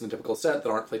dice in the typical set that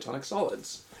aren't Platonic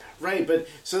solids. Right, but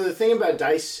so the thing about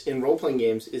dice in role-playing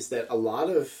games is that a lot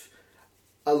of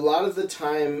the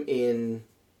time in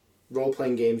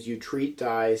role-playing games, you treat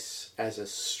dice as a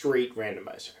straight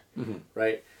randomizer,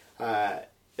 right?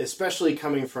 Especially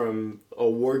coming from a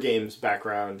war games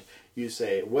background, you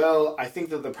say, well, I think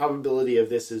that the probability of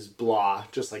this is blah,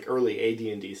 just like early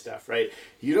AD&D stuff, right?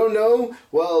 You don't know?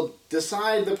 Well,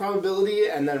 decide the probability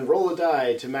and then roll a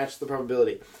die to match the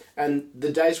probability. And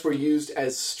the dice were used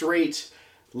as straight,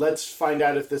 let's find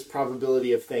out if this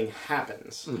probability of thing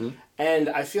happens. And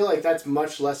I feel like that's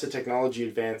much less a technology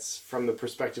advance from the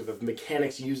perspective of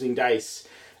mechanics using dice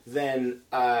than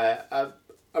a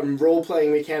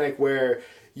role-playing mechanic where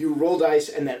you roll dice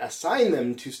and then assign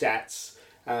them to stats,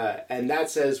 and that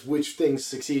says which things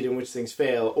succeed and which things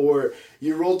fail. Or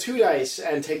you roll 2 dice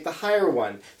and take the higher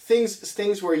one.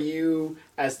 Things where you,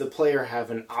 as the player,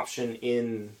 have an option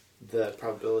in the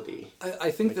probability.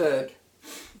 I think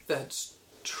that's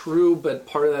true, but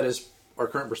part of that is our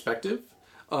current perspective.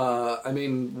 I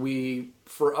mean,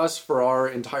 for our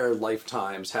entire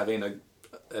lifetimes, having a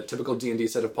typical D&D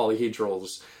set of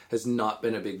polyhedrals has not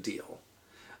been a big deal.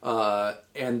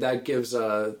 And that gives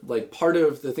part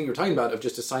of the thing you're talking about of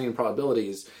just assigning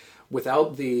probabilities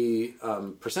without the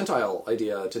percentile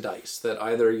idea to dice, that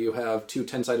either you have 2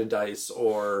 10-sided dice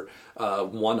or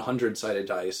 100-sided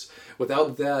dice.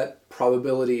 Without that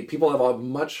probability, people have a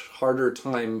much harder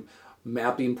time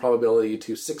mapping probability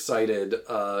to 6-sided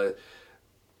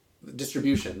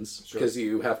distributions, because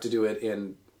you have to do it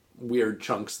in weird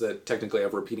chunks that technically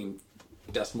have repeating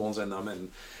decimals in them and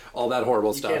all that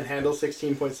horrible stuff. You can't handle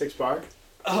 16.6 bar?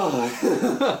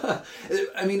 I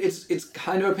mean, it's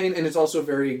kind of a pain, and it's also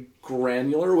very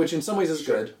granular, which in some ways is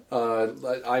good.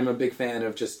 I'm a big fan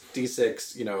of just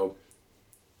D6,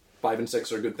 5 and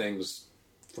 6 are good things,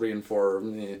 3 and 4,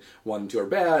 1 and 2 are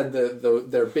bad.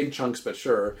 They're big chunks, but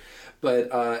sure. But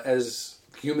as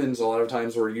humans, a lot of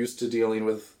times we're used to dealing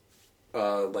with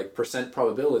percent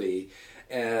probability,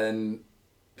 and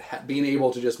being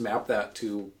able to just map that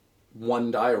to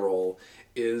one die roll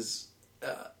is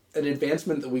an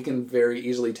advancement that we can very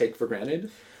easily take for granted.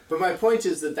 But my point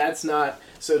is that that's not...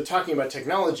 So talking about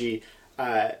technology,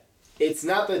 it's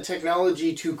not the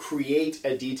technology to create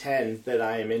a D10 that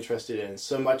I am interested in,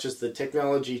 so much as the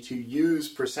technology to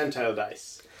use percentile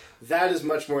dice. That is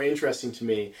much more interesting to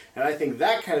me, and I think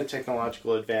that kind of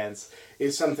technological advance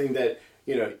is something that,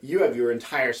 you have your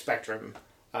entire spectrum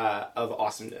of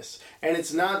awesomeness. And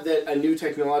it's not that a new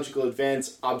technological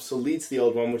advance obsoletes the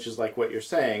old one, which is like what you're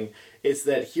saying. It's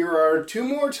that here are 2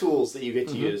 more tools that you get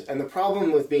to use. And the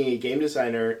problem with being a game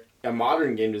designer, a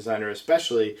modern game designer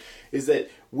especially, is that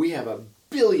we have a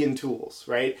billion tools,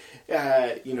 right?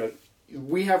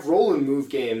 we have roll and move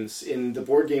games in the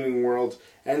board gaming world,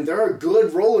 and there are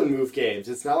good roll and move games.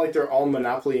 It's not like they're all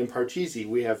Monopoly and Parcheesi.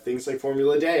 We have things like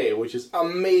Formula Day, which is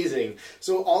amazing.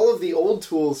 So all of the old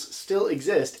tools still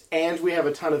exist, and we have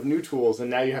a ton of new tools, and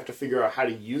now you have to figure out how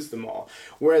to use them all.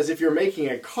 Whereas if you're making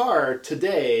a car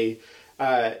today,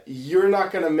 you're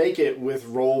not going to make it with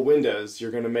roll windows.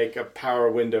 You're going to make a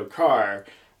power window car.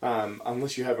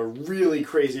 Unless you have a really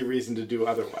crazy reason to do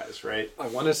otherwise, right? I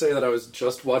want to say that I was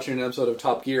just watching an episode of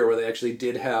Top Gear where they actually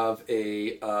did have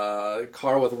a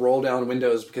car with roll-down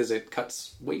windows because it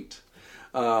cuts weight.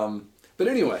 But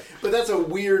anyway. But that's a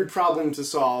weird problem to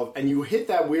solve, and you hit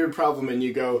that weird problem and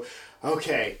you go,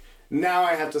 okay, now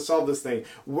I have to solve this thing.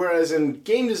 Whereas in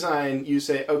game design, you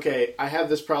say, okay, I have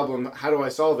this problem, how do I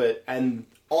solve it? And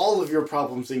all of your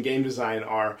problems in game design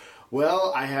are,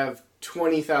 well, I have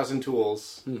 20,000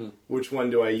 tools. Mm-hmm. Which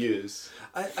one do I use?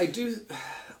 I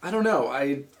don't know.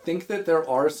 I think that there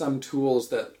are some tools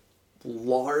that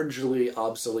largely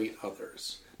obsolete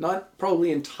others. Not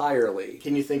probably entirely.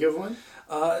 Can you think of one?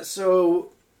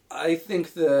 So I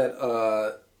think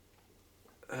that,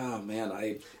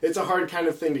 it's a hard kind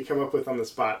of thing to come up with on the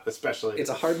spot, especially. It's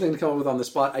a hard thing to come up with on the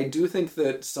spot. I do think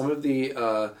that some of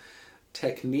the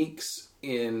techniques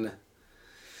in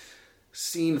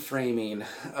scene framing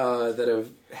that have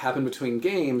happened between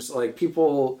games, like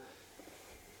people,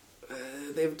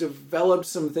 they've developed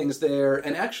some things there,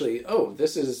 and actually,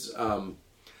 this is,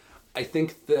 I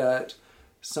think that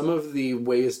some of the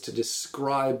ways to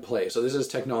describe play, so this is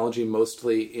technology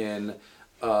mostly in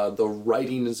the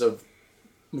writing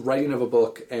of a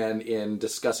book and in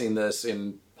discussing this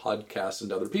in podcasts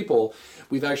and other people,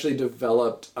 we've actually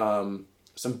developed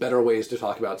some better ways to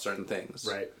talk about certain things.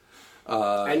 Right.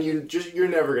 And you're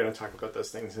never going to talk about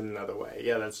those things in another way.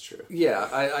 Yeah, that's true. Yeah,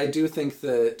 I do think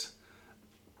that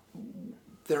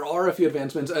there are a few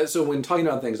advancements. So when talking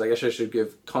about things, I guess I should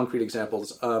give concrete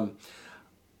examples.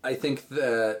 I think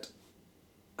that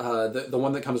the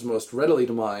one that comes most readily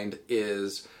to mind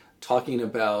is talking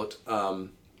about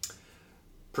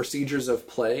procedures of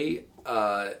play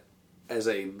as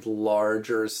a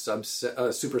larger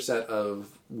superset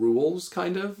of rules,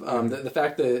 kind of. The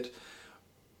fact that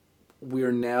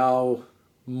we're now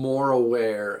more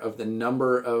aware of the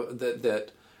number of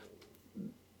that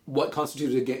what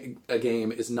constitutes a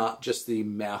game is not just the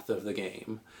math of the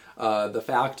game. The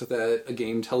fact that a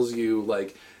game tells you,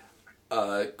 like,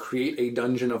 create a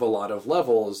dungeon of a lot of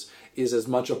levels is as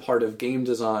much a part of game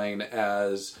design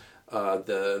as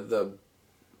the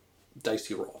dice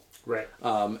you roll. Right.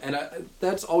 And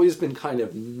that's always been kind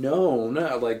of known,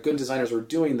 like good designers were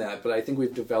doing that, but I think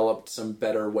we've developed some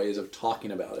better ways of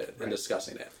talking about it and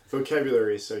discussing it.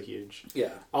 Vocabulary is so huge. Yeah.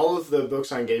 All of the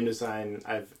books on game design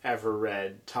I've ever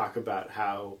read talk about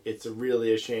how it's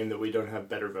really a shame that we don't have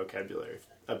better vocabulary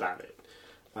about it.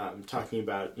 Talking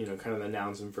about, kind of the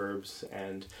nouns and verbs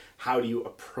and how do you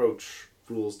approach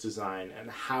rules design and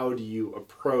how do you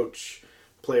approach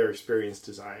player experience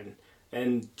design.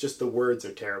 And just the words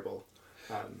are terrible.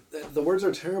 The words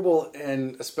are terrible,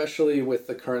 and especially with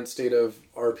the current state of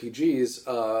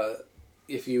RPGs,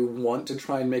 if you want to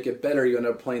try and make it better, you end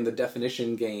up playing the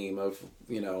definition game of,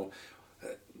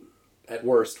 at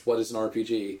worst, what is an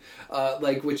RPG?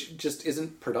 Which just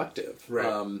isn't productive.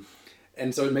 Right.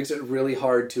 And so it makes it really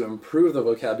hard to improve the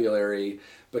vocabulary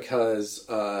because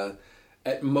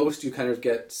at most you kind of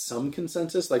get some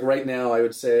consensus. Like right now, I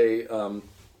would say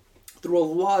through a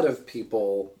lot of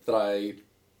people that I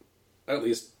at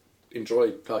least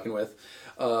enjoy talking with,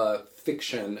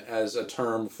 fiction as a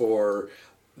term for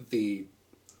the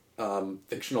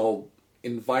fictional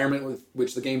environment with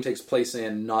which the game takes place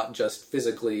in, not just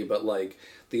physically, but like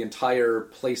the entire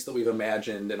place that we've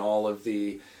imagined and all of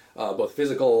the both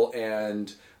physical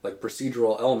and like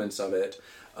procedural elements of it,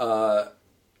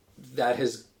 that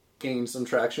has gained some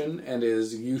traction and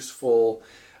is useful.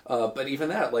 But even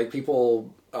that, like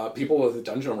people with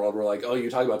Dungeon World were like, oh, you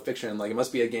talk about fiction, like it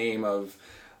must be a game of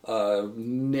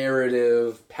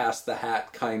narrative, pass the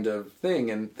hat kind of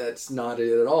thing, and that's not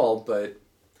it at all. But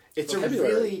it's a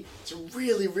really,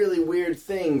 really weird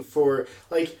thing for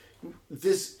like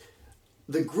this.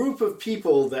 The group of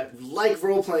people that like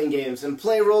role-playing games and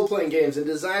play role-playing games and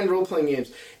design role-playing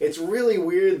games, it's really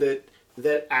weird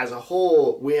that as a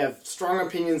whole we have strong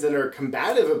opinions and are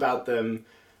combative about them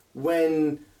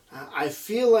when I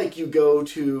feel like you go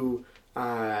to,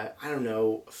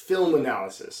 film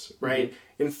analysis, right?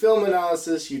 Mm-hmm. In film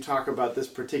analysis, you talk about this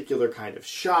particular kind of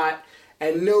shot,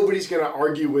 and nobody's going to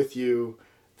argue with you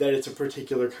that it's a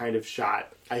particular kind of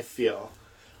shot, I feel.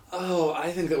 Oh,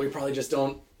 I think that we probably just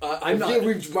don't I'm not.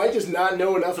 We might just not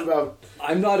know enough about.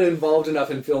 I'm not involved enough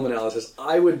in film analysis.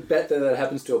 I would bet that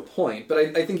happens to a point, but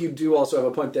I think you do also have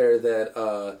a point there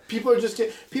that people are just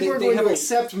people are going to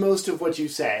accept most of what you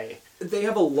say. They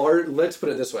have a large. Let's put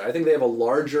it this way: I think they have a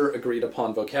larger agreed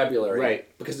upon vocabulary,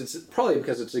 right? Because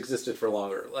it's existed for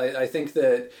longer. I think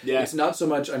that it's not so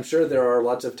much. I'm sure there are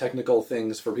lots of technical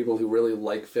things for people who really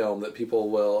like film that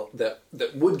people will that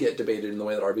would get debated in the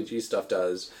way that RPG stuff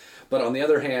does. But on the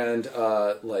other hand,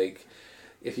 like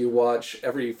if you watch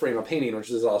Every Frame a Painting,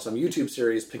 which is an awesome YouTube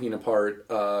series picking apart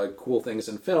cool things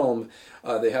in film,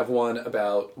 they have one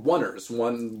about oneers,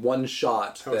 one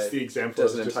shot that the example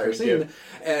does an entire scene.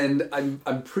 And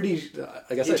I'm pretty.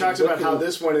 I guess he talks about how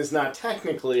this one is not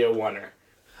technically a oneer.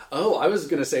 Oh, I was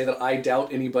going to say that I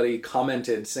doubt anybody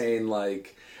commented saying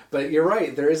like. But you're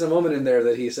right. There is a moment in there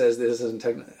that he says this isn't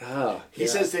technical. Oh, he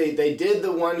says they did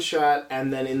the one shot,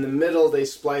 and then in the middle they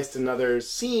spliced another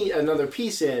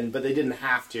piece in, but they didn't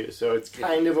have to. So it's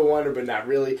kind of a wonder, but not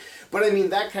really. But I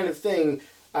mean, that kind of thing.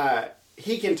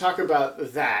 He can talk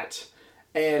about that,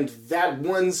 and that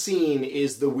one scene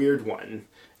is the weird one,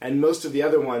 and most of the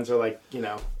other ones are like, you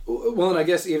know. Well, and I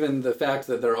guess even the fact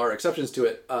that there are exceptions to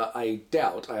it, I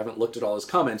doubt. I haven't looked at all his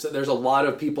comments. There's a lot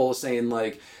of people saying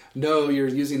like, no, you're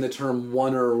using the term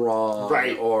oneer wrong,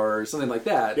 right, or something like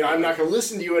that. You know, I'm not going to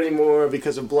listen to you anymore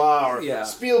because of blah, or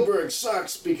Spielberg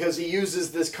sucks because he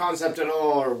uses this concept at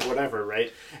all, or whatever,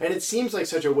 right? And it seems like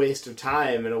such a waste of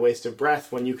time and a waste of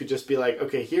breath when you could just be like,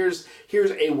 okay, here's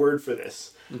a word for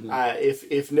this. Mm-hmm.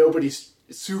 If nobody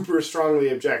super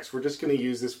strongly objects, we're just going to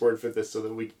use this word for this so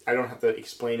that I don't have to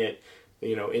explain it,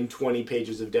 you know, in 20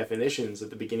 pages of definitions at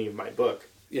the beginning of my book.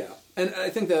 Yeah, and I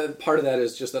think that part of that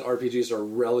is just that RPGs are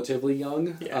relatively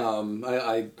young. Yeah.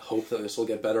 I hope that this will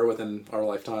get better within our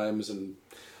lifetimes, and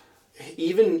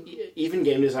even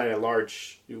game design at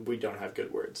large, we don't have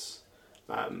good words.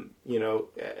 You know,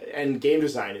 and game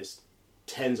design is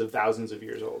tens of thousands of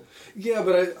years old. Yeah,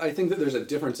 but I think that there's a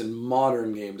difference in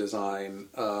modern game design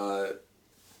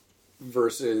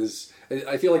versus.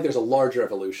 I feel like there's a larger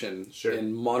evolution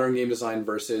in modern game design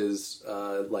versus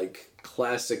like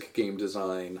classic game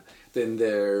design than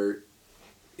there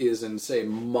is in, say,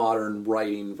 modern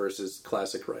writing versus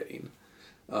classic writing.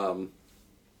 But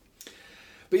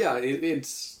yeah,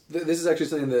 this is actually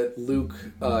something that Luke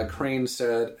Crane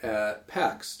said at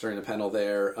PAX during the panel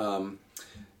there.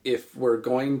 If we're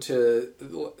going to...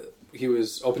 He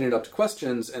was opening it up to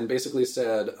questions and basically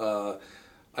said...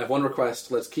 I have one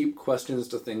request. Let's keep questions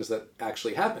to things that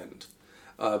actually happened,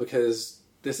 because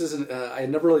this isn't. I had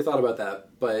never really thought about that,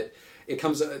 but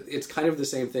it's kind of the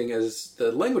same thing as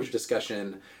the language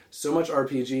discussion. So much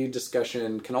RPG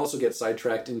discussion can also get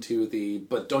sidetracked into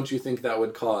but don't you think that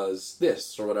would cause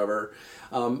this or whatever?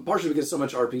 Partially because so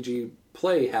much RPG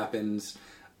play happens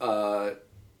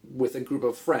with a group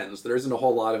of friends. There isn't a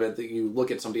whole lot of it that you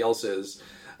look at somebody else's.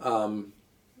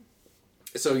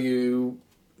 So you.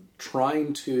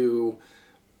 Trying to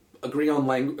agree on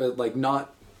language, like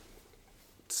not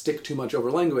stick too much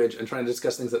over language, and trying to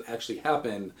discuss things that actually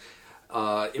happen,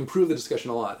 improve the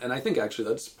discussion a lot. And I think actually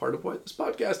that's part of why this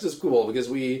podcast is cool, because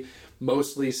we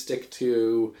mostly stick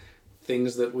to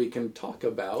things that we can talk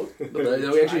about,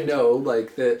 that we actually know,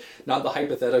 like that, not the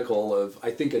hypothetical of I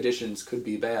think additions could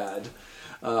be bad.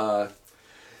 I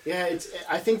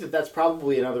think that's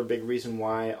probably another big reason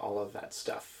why all of that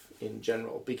stuff in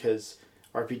general, because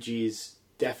RPGs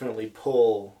definitely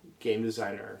pull game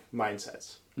designer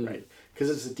mindsets, right? Because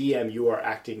as a DM, you are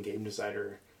acting game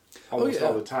designer almost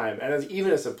all the time. And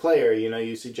even as a player, you know,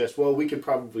 you suggest, well, we could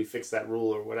probably fix that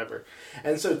rule or whatever.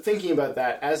 And so thinking about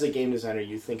that, as a game designer,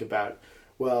 you think about,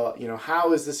 well, you know,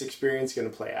 how is this experience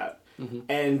going to play out? Mm-hmm.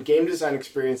 And game design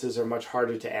experiences are much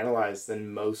harder to analyze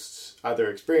than most other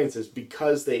experiences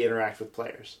because they interact with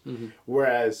players. Mm-hmm.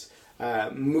 Whereas...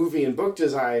 movie and book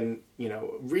design, you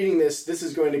know, reading this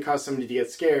is going to cause somebody to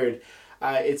get scared.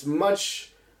 It's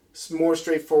much more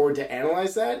straightforward to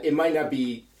analyze that. It might not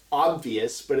be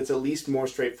obvious, but it's at least more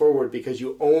straightforward because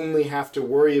you only have to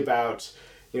worry about,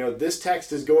 you know, this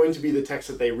text is going to be the text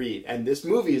that they read, and this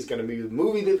movie is going to be the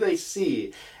movie that they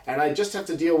see. And I just have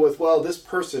to deal with, well, this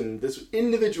person, this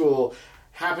individual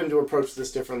happened to approach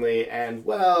this differently, and,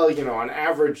 well, you know, on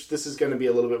average, this is going to be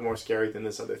a little bit more scary than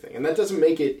this other thing. And that doesn't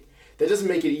make it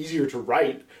easier to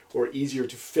write or easier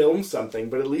to film something,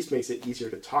 but at least makes it easier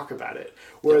to talk about it.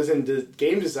 Whereas in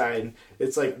game design,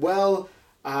 it's like, well,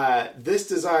 this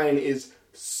design is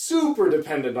super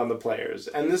dependent on the players.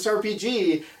 And this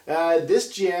RPG,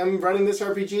 this GM running this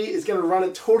RPG is going to run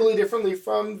it totally differently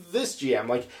from this GM.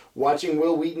 Like, watching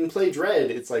Will Wheaton play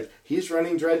Dread, it's like, he's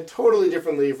running Dread totally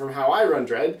differently from how I run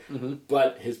Dread,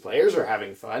 but his players are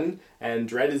having fun, and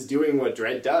Dread is doing what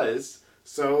Dread does.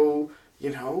 So,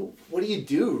 you know, what do you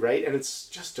do, right? And it's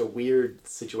just a weird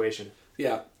situation.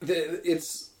 Yeah,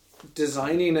 it's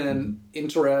designing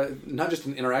not just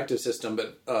an interactive system,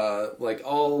 but like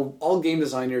all game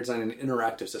design, you're designing an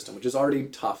interactive system, which is already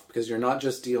tough because you're not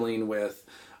just dealing with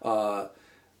a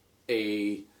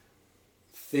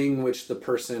thing which the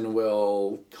person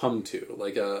will come to,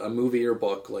 like a movie or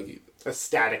book, like a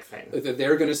static thing.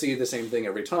 They're going to see the same thing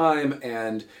every time,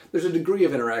 and there's a degree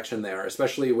of interaction there,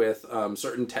 especially with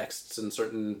certain texts and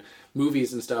certain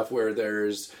movies and stuff where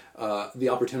there's the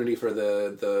opportunity for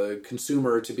the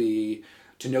consumer to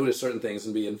notice certain things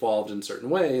and be involved in certain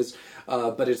ways,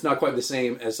 but it's not quite the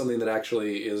same as something that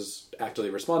actually is actively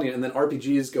responding. And then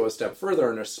RPGs go a step further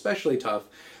and are especially tough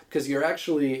because you're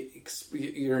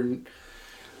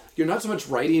not so much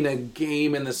writing a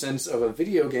game in the sense of a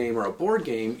video game or a board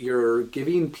game. You're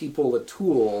giving people a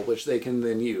tool which they can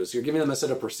then use. You're giving them a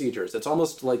set of procedures. It's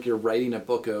almost like you're writing a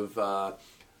book of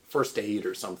first aid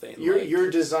or something. You're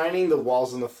designing the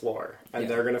walls and the floor, and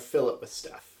they're going to fill it with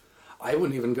stuff. I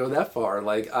wouldn't even go that far.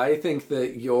 Like, I think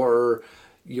that you're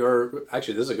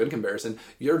actually, this is a good comparison.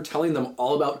 You're telling them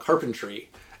all about carpentry.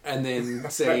 And then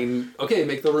saying, okay,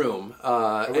 make the room.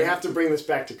 We have to bring this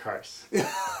back to Cars.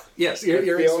 Yes, you're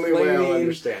the only way I'll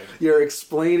understand. You're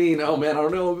explaining, oh man, I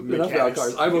don't know enough about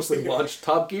cars. I mostly watch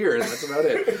Top Gear, and that's about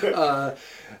it.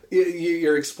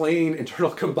 You're explaining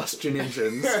internal combustion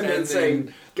engines. and then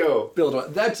saying, go. Build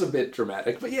one. That's a bit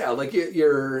dramatic. But yeah, like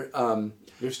you're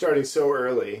starting so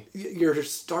early. You're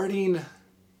starting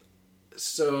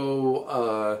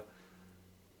so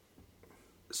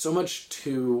much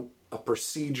to a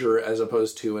procedure as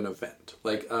opposed to an event.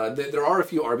 Like, there are a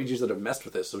few RPGs that have messed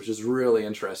with this, which is really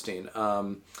interesting.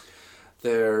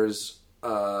 There's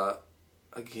a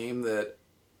game that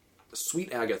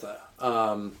Sweet Agatha,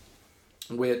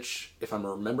 which, if I'm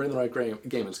remembering the right game,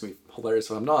 it's going to be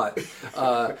hilarious if I'm not,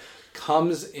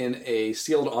 comes in a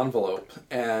sealed envelope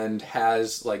and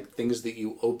has like things that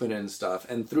you open and stuff.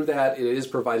 And through that, it is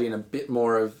providing a bit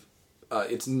more of,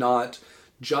 it's not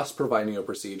just providing a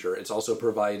procedure, it's also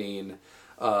providing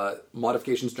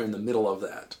modifications during the middle of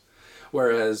that.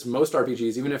 Whereas most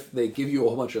RPGs, even if they give you a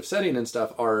whole bunch of setting and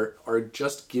stuff, are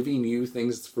just giving you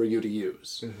things for you to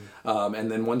use.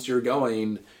 And then once you're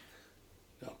going,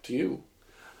 up to you.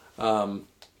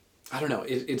 I don't know,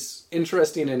 it's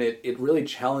interesting, and it really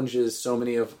challenges so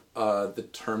many of the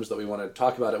terms that we want to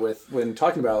talk about it with when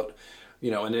talking about, you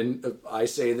know, and then I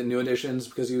say the new editions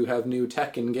because you have new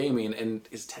tech in gaming, and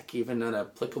is tech even an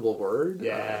applicable word?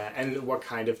 Yeah, and what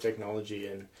kind of technology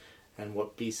and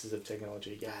what pieces of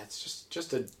technology. Yeah, it's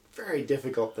just a very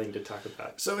difficult thing to talk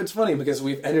about. So it's funny because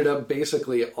we've ended up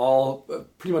basically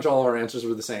pretty much all of our answers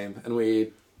were the same, and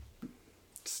we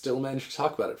still managed to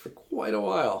talk about it for quite a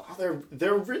while. Oh,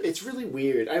 it's really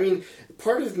weird. I mean,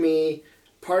 part of me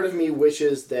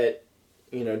wishes that,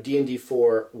 you know, D&D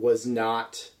 4 was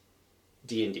not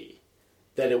D&D,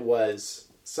 that it was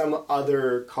some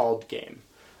other called game,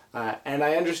 and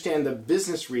I understand the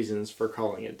business reasons for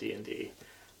calling it D&D,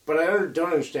 but I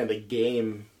don't understand the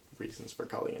game reasons for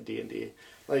calling it D&D.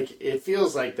 Like, it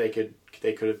feels like they could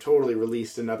have totally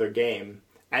released another game,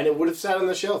 and it would have sat on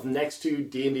the shelf next to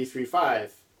D&D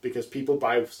 3.5 because people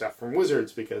buy stuff from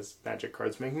Wizards because Magic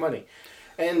cards make money,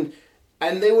 and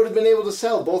they would have been able to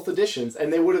sell both editions,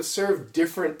 and they would have served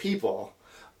different people.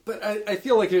 But I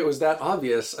feel like it was that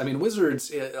obvious. I mean,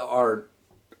 Wizards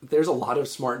there's a lot of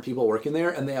smart people working there,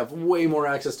 and they have way more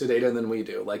access to data than we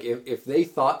do. Like, if they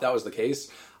thought that was the case,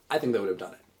 I think they would have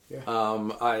done it. Yeah.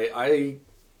 I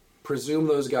presume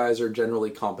those guys are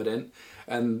generally competent,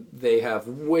 and they have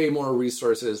way more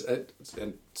resources.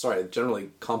 And sorry, generally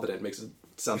competent makes it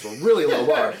sounds a really low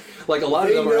bar. Like, a lot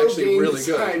of them are actually really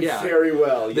good. Yeah, very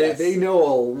well. Yes. They know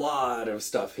a lot of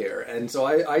stuff here, and so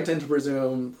I tend to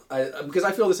presume, because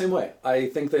I feel the same way. I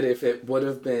think that if it would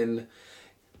have been,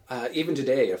 even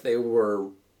today, if they were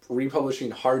republishing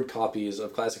hard copies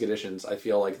of classic editions, I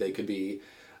feel like they could be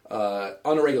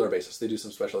on a regular basis. They do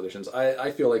some special editions. I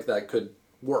feel like that could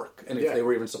work, and if they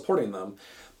were even supporting them.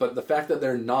 But the fact that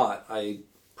they're not, I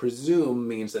presume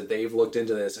means that they've looked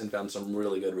into this and found some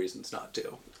really good reasons not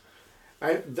to.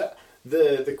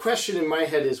 The question in my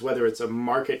head is whether it's a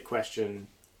market question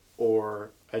or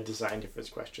a design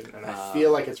difference question, and I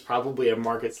feel like it's probably a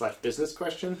market/business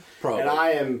question. Probably.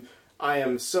 And I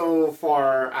am so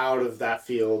far out of that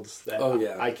field that Oh,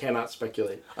 yeah. I cannot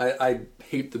speculate. I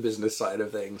hate the business side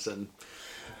of things, and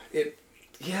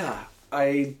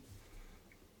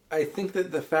I think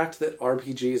that the fact that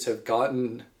RPGs have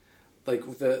gotten,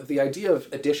 like, the idea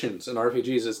of editions in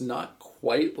RPGs is not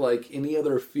quite like any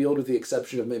other field with the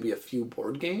exception of maybe a few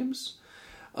board games.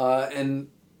 And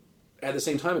at the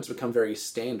same time, it's become very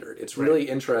standard. It's really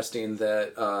interesting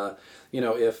that,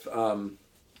 if... I'm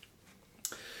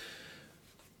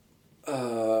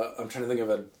trying to think of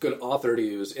a good author to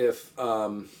use. If...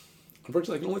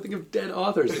 unfortunately, I can only think of dead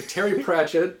authors. If Terry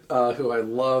Pratchett, who I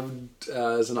loved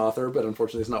as an author, but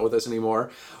unfortunately is not with us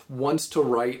anymore, wants to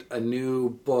write a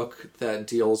new book that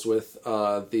deals with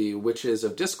the Witches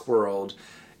of Discworld,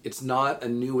 it's not a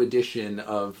new edition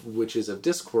of Witches of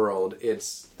Discworld,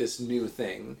 it's this new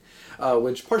thing,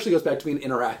 which partially goes back to being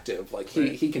interactive. Like,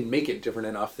 he can make it different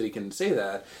enough that he can say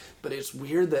that, but it's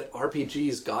weird that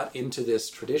RPGs got into this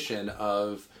tradition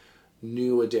of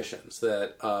new editions,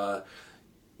 that...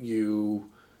 You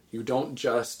don't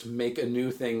just make a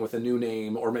new thing with a new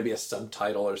name or maybe a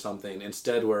subtitle or something.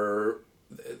 Instead,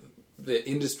 the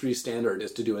industry standard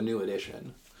is to do a new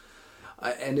edition.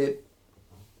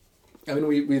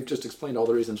 We've just explained all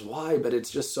the reasons why, but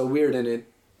it's just so weird, and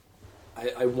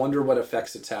I wonder what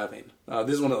effects it's having.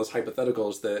 This is one of those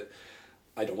hypotheticals that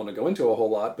I don't want to go into a whole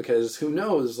lot, because who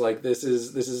knows? Like, this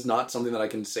is not something that I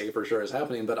can say for sure is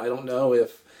happening, but I don't know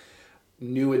if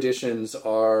new editions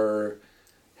are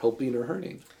helping or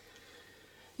hurting.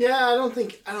 Yeah, I don't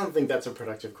think that's a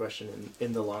productive question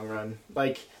in the long run.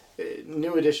 Like,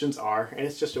 new editions are, and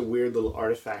it's just a weird little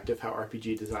artifact of how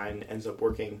RPG design ends up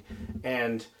working.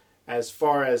 And as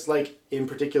far as, like, in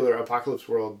particular, Apocalypse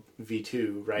World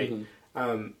V2, right?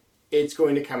 Mm-hmm. It's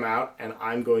going to come out, and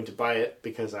I'm going to buy it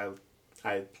because I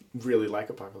really like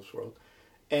Apocalypse World.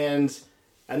 And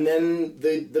then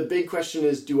the big question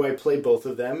is, do I play both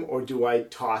of them, or do I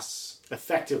toss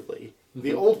effectively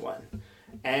the old one?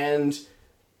 And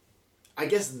I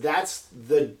guess that's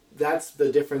the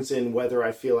difference in whether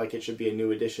I feel like it should be a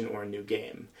new edition or a new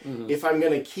game. Mm-hmm. If I'm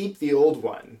going to keep the old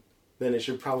one, then it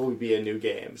should probably be a new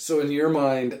game. So in your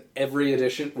mind, every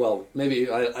edition, well,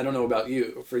 maybe, I don't know about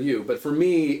for you, but for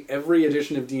me, every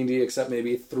edition of D&D except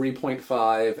maybe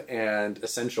 3.5 and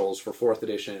Essentials for 4th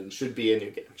edition should be a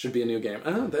new game. Should be a new game.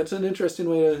 Oh, that's an interesting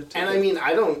way to take And it. I mean,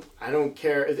 I don't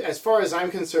care. As far as I'm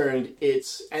concerned,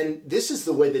 and this is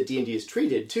the way that D&D is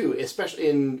treated too, especially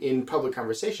in public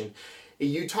conversation.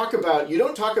 You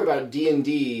don't talk about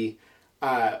D&D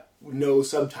no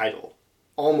subtitle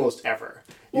almost ever.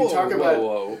 You talk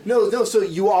about no. So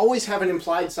you always have an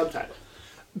implied subtitle.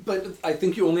 But I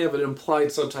think you only have an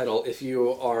implied subtitle if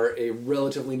you are a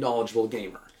relatively knowledgeable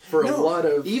gamer. A lot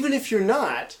of, even if you're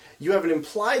not, you have an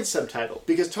implied subtitle,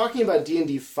 because talking about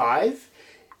D&D 5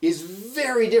 is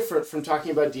very different from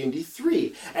talking about D&D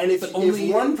 3. And if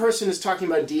one person is talking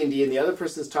about D&D and the other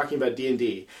person is talking about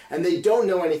D&D, and they don't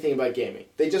know anything about gaming,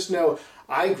 they just know,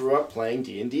 I grew up playing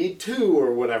D&D 2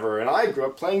 or whatever, and I grew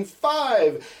up playing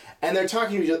 5. And they're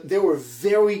talking to each other. They will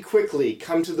very quickly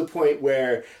come to the point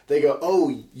where they go,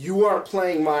 "Oh, you aren't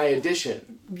playing my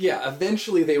edition." Yeah,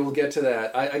 eventually they will get to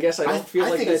that. I guess I don't feel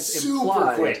like that's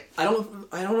implied. Quick. I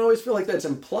don't always feel like that's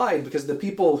implied, because the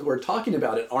people who are talking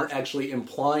about it aren't actually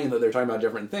implying that they're talking about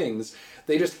different things.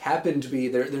 They just happen to be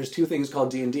there. There's two things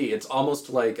called D&D. It's almost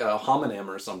like a homonym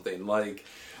or something. Like,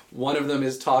 one of them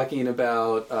is talking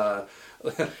about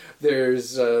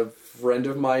there's a friend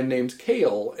of mine named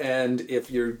Kale, and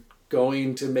if you're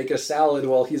going to make a salad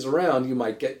while he's around, you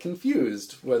might get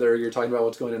confused whether you're talking about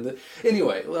what's going in the...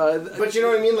 Anyway. But you know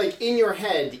what I mean? Like, in your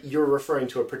head, you're referring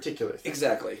to a particular thing.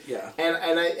 Exactly, yeah.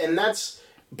 And that's...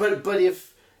 But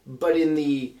in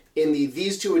the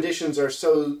these two editions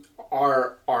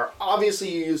are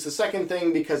obviously you use the second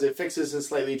thing because it fixes and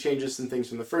slightly changes some things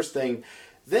from the first thing,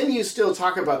 then you still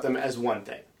talk about them as one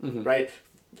thing, mm-hmm. right?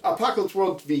 Apocalypse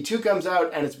World V2 comes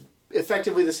out, and it's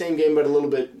effectively the same game, but a little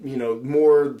bit,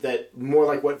 more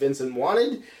like what Vincent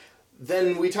wanted.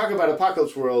 Then we talk about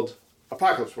Apocalypse World.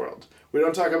 We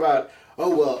don't talk about,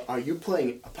 oh, well, are you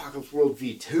playing Apocalypse World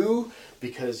V2?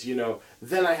 Because,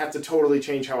 then I have to totally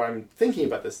change how I'm thinking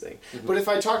about this thing. Mm-hmm. But if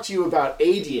I talk to you about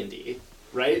a D&D,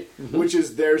 right, mm-hmm. which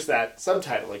is, there's that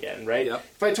subtitle again, right? Yep.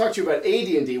 If I talk to you about a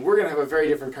D&D, we're going to have a very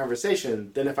different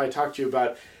conversation than if I talk to you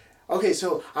about, okay,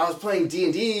 so I was playing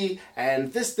D&D,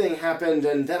 and this thing happened,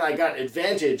 and then I got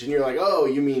advantage, and you're like, oh,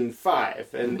 you mean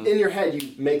 5. And mm-hmm. in your head,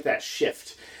 you make that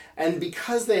shift. And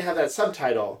because they have that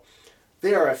subtitle,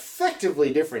 they are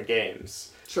effectively different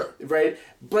games. Sure. Right?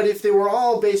 But if they were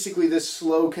all basically this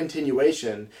slow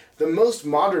continuation, the most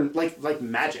modern, like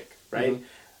Magic, right?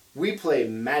 Mm-hmm. We play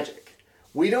Magic.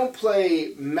 we don't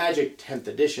play Magic 10th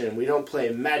edition, we don't play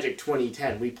Magic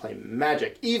 2010, we play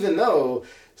Magic, even though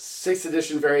 6th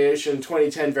edition variation,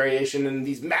 2010 variation, and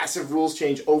these massive rules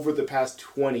change over the past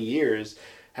 20 years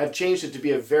have changed it to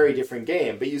be a very different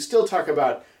game. But you still talk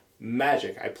about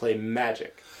Magic. I play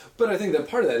Magic. But I think that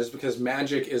part of that is because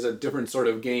Magic is a different sort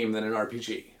of game than an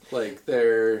RPG. Like,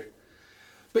 they're...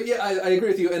 But yeah, I agree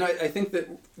with you, and I think that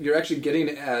you're actually getting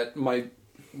at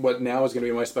what now is going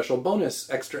to be my special bonus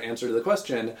extra answer to the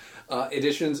question.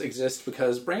 Editions exist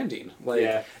because branding.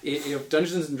 Like, if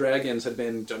Dungeons and Dragons had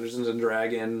been Dungeons and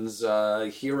Dragons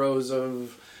Heroes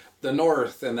of the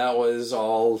North, and that was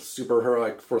all super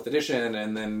heroic 4th edition,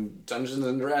 and then Dungeons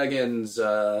and Dragons,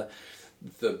 the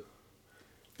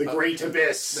Great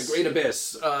Abyss. The Great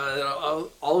Abyss.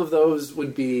 All of those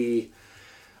would be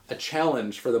a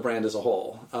challenge for the brand as a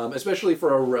whole, especially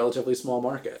for a relatively small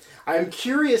market. I'm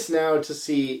curious now to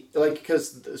see,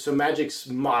 so Magic's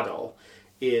model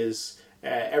is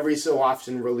every so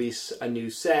often release a new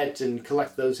set and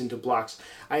collect those into blocks.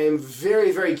 I am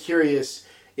very, very curious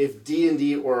if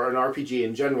D&D or an RPG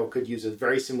in general could use a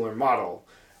very similar model,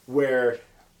 where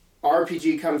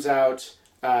RPG comes out,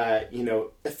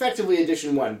 effectively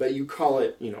edition 1, but you call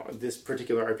it, this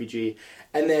particular RPG,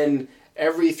 and then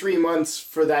every 3 months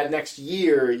for that next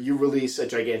year, you release a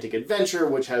gigantic adventure,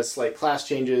 which has slight class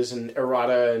changes and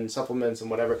errata and supplements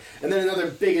and whatever. And then another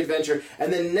big adventure.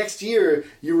 And then next year,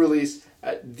 you release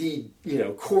the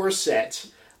core set,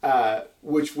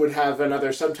 which would have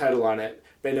another subtitle on it.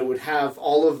 And it would have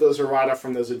all of those errata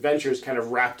from those adventures kind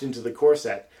of wrapped into the core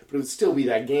set. But it would still be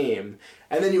that game.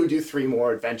 And then you would do 3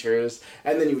 more adventures.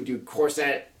 And then you would do core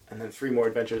set, and then 3 more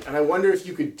adventures. And I wonder if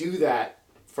you could do that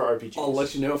for RPGs. I'll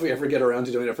let you know if we ever get around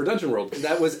to doing it for Dungeon World.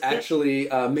 That was actually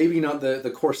maybe not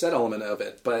the core set element of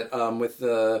it, but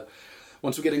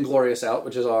once we get Inglorious out,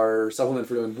 which is our supplement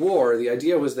for doing War, the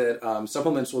idea was that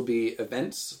supplements will be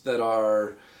events that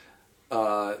are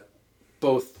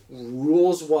both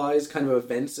rules-wise kind of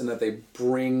events in that they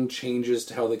bring changes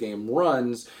to how the game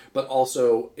runs, but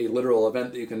also a literal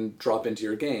event that you can drop into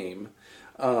your game.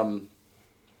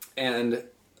 And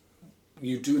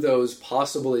you do those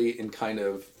possibly in kind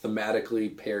of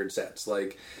thematically paired sets.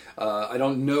 Like, I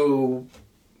don't know,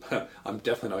 I'm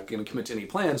definitely not going to commit to any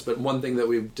plans, but one thing that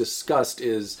we've discussed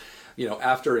is,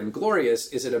 after Inglorious,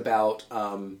 is it about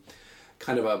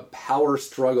kind of a power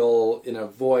struggle in a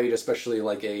void, especially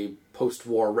like a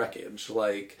post-war wreckage?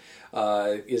 Like,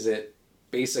 is it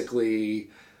basically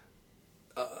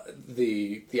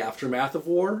the aftermath of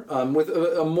war, with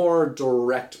a more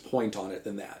direct point on it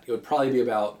than that? It would probably be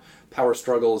about power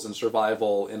struggles and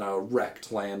survival in a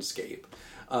wrecked landscape.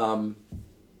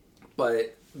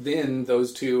 But then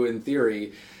those two, in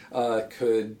theory,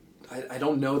 could... I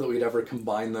don't know that we'd ever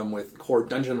combine them with core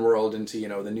Dungeon World into,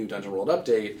 the new Dungeon World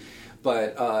update,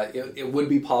 but it would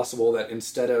be possible that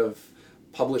instead of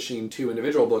publishing 2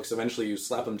 individual books, eventually you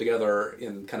slap them together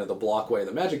in kind of the block way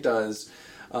that Magic does.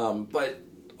 But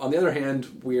on the other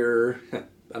hand, we're...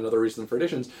 another reason for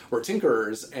editions, we're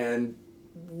tinkerers, and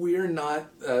we're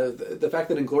not... the fact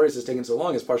that Inglorious has taken so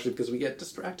long is partially because we get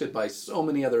distracted by so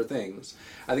many other things.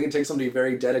 I think it takes somebody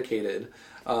very dedicated,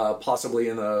 possibly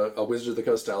in a Wizards of the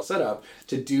Coast style setup,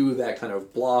 to do that kind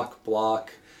of block.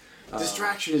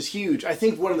 Distraction is huge. I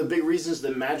think one of the big reasons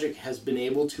that Magic has been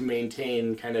able to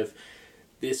maintain kind of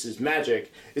this is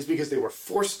Magic is because they were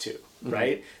forced to,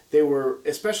 right? They were,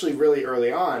 especially really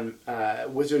early on,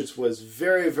 Wizards was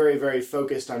very, very, very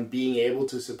focused on being able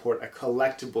to support a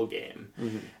collectible game.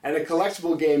 And a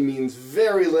collectible game means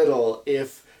very little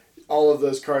if all of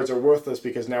those cards are worthless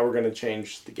because now we're going to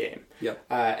change the game. Yep.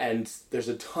 And there's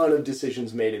a ton of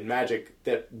decisions made in Magic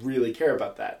that really care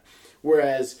about that.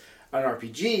 Whereas an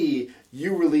RPG,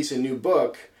 you release a new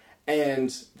book,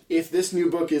 and if this new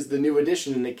book is the new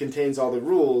edition and it contains all the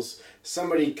rules,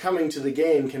 somebody coming to the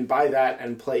game can buy that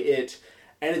and play it,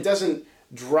 and it doesn't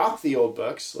drop the old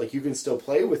books. Like, you can still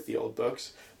play with the old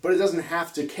books, but it doesn't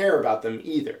have to care about them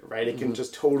either, right? It can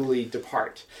just totally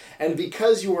depart. And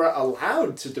because you are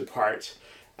allowed to depart,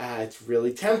 it's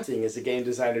really tempting as a game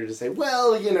designer to say,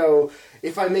 well,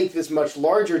 if I make this much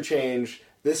larger change,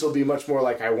 this will be much more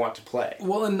like I want to play.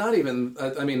 Well, and not even...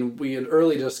 we had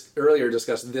earlier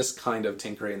discussed this kind of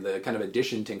tinkering, the kind of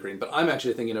edition tinkering, but I'm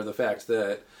actually thinking of the fact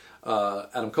that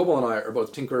Adam Koebel and I are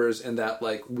both tinkerers, and that,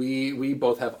 like, we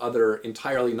both have other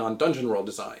entirely non-Dungeon World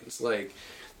designs. Like,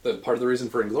 the part of the reason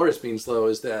for Inglorious being slow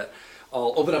is that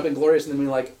I'll open up Inglorious and then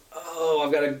be like, oh,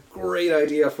 I've got a great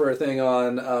idea for a thing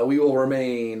on We Will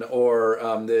Remain, or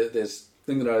this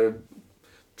thing that I'm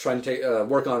trying to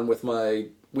work on with my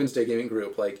Wednesday gaming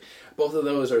group. Like, both of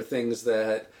those are things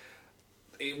that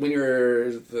when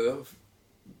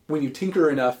when you tinker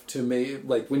enough to make,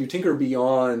 like, when you tinker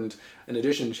beyond an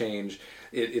edition change,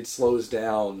 it slows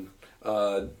down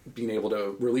being able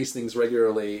to release things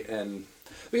regularly.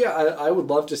 But yeah, I would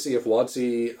love to see if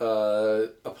WotC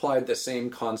applied the same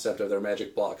concept of their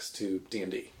magic blocks to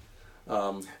D&D.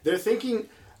 They're thinking...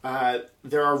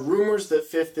 there are rumors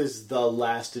that 5th is the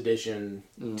last edition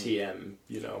TM,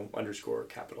 _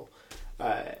 capital.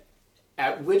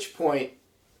 At which point,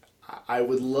 I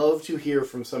would love to hear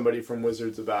from somebody from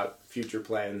Wizards about future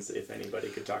plans, if anybody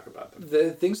could talk about them.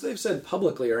 The things they've said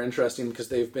publicly are interesting because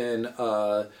they've been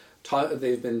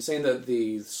saying that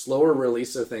the slower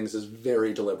release of things is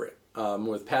very deliberate.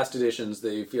 With past editions,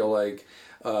 they feel like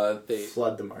they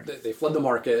flood the market. They flood the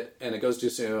market, and it goes too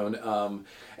soon.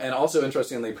 And also,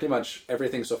 interestingly, pretty much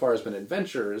everything so far has been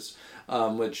adventures,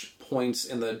 which points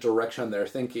in the direction they're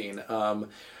thinking.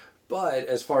 But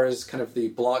as far as kind of the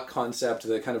block concept,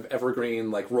 the kind of evergreen,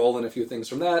 like roll in a few things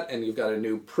from that, and you've got a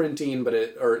new printing,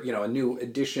 a new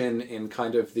edition in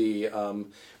kind of the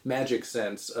magic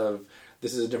sense of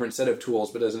this is a different set of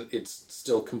tools, but it's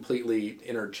still completely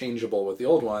interchangeable with the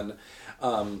old one.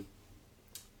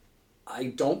 I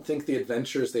don't think the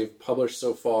adventures they've published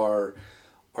so far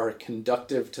are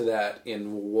conductive to that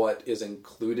in what is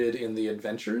included in the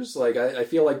adventures. Like, I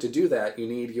feel like to do that, you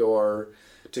need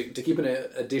to keep an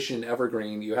edition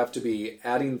evergreen, you have to be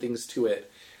adding things to it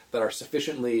that are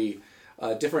sufficiently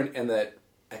different and that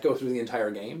echo through the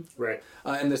entire game. Right.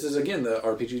 And this is, again, the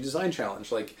RPG design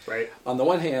challenge. Like, right. On the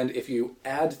one hand, if you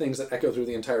add things that echo through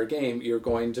the entire game, you're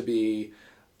going to be...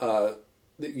 the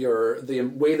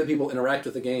way that people interact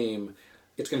with the game,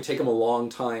 it's going to take them a long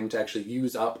time to actually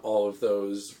use up all of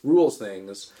those rules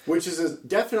things. Which is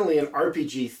definitely an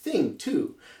RPG thing,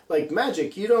 too. Like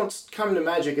Magic, you don't come to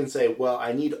Magic and say, well,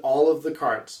 I need all of the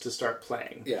cards to start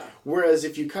playing. Yeah. Whereas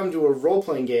if you come to a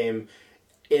role-playing game,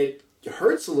 it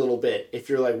hurts a little bit if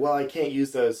you're like, well, I can't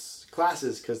use those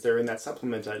classes because they're in that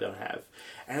supplement I don't have.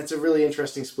 And it's a really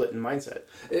interesting split in mindset.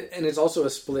 And it's also a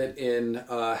split in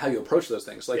how you approach those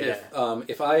things. Like,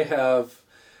 if I have...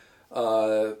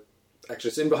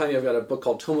 actually, sitting behind me, I've got a book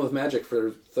called Tome of Magic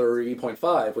for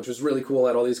 30.5, which was really cool. It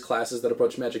had all these classes that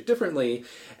approach magic differently,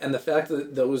 and the fact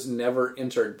that those never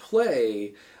entered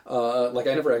play,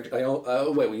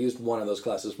 we used one of those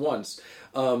classes once,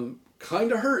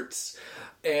 kind of hurts.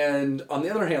 And on the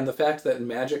other hand, the fact that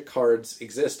magic cards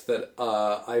exist that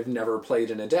I've never played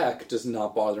in a deck does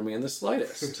not bother me in the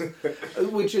slightest,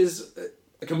 which is...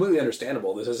 completely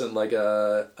understandable. This isn't like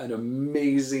an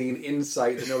amazing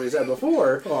insight that nobody's had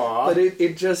before, but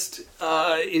it just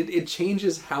it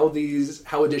changes how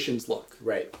editions look.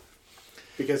 Right.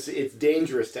 Because it's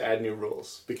dangerous to add new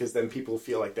rules, because then people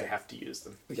feel like they have to use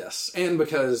them. Yes, and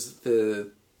because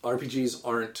the RPGs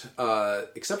aren't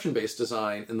exception-based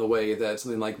design in the way that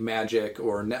something like Magic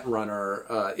or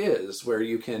Netrunner is, where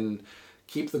you can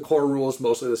keep the core rules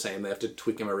mostly the same. They have to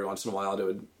tweak them every once in a while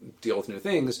to deal with new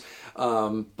things.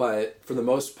 But for the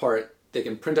most part, they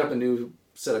can print up a new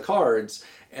set of cards,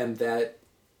 and that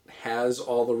has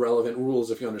all the relevant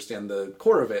rules if you understand the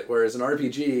core of it. Whereas an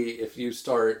RPG, if you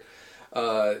start...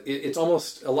 it's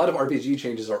almost... A lot of RPG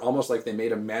changes are almost like they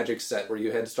made a Magic set where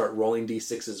you had to start rolling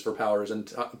d6s for powers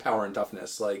and power and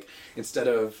toughness. Like, instead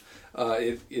of...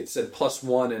 it said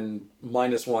 +1 and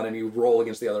 -1, and you roll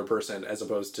against the other person as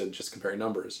opposed to just comparing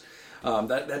numbers.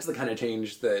 That's the kind of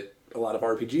change that a lot of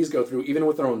RPGs go through, even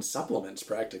with their own supplements,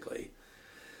 practically.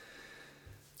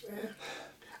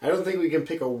 I don't think we can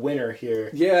pick a winner here.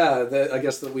 Yeah, I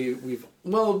guess that we've...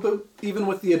 Well, but even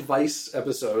with the advice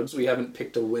episodes, we haven't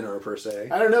picked a winner, per se.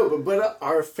 I don't know, but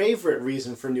our favorite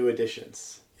reason for new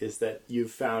editions is that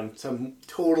you've found some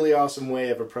totally awesome way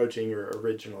of approaching your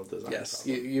original design. Yes,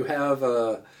 you have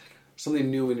something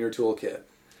new in your toolkit.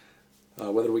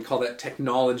 Whether we call that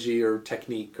technology or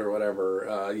technique or whatever,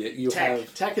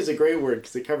 Tech is a great word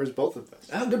because it covers both of those.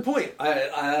 Oh, good point.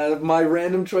 My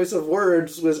random choice of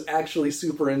words was actually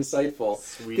super insightful.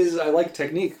 Because I like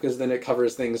technique because then it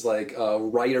covers things like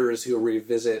writers who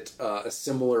revisit a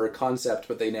similar concept,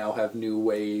 but they now have new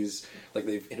ways, like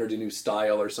they've entered a new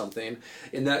style or something.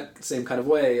 In that same kind of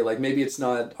way, like maybe it's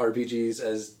not RPGs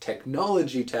as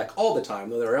technology tech all the time,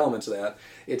 though there are elements of that.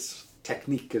 It's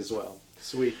technique as well.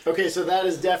 Sweet. Okay, so that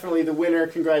is definitely the winner.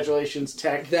 Congratulations,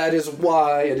 Tech. That is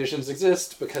why editions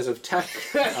exist, because of Tech.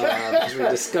 Because we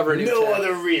discovered new No tech.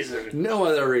 other reason. No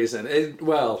other reason.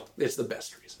 It's the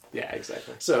best reason. Yeah,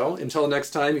 exactly. So, until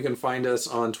next time, you can find us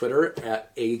on Twitter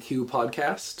at AQ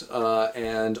Podcast,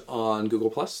 and on Google+,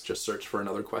 just search for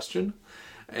Another Question.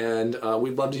 And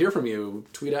we'd love to hear from you.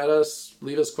 Tweet at us,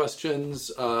 leave us questions,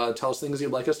 tell us things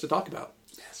you'd like us to talk about.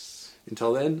 Yes.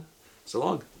 Until then, so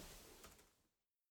long.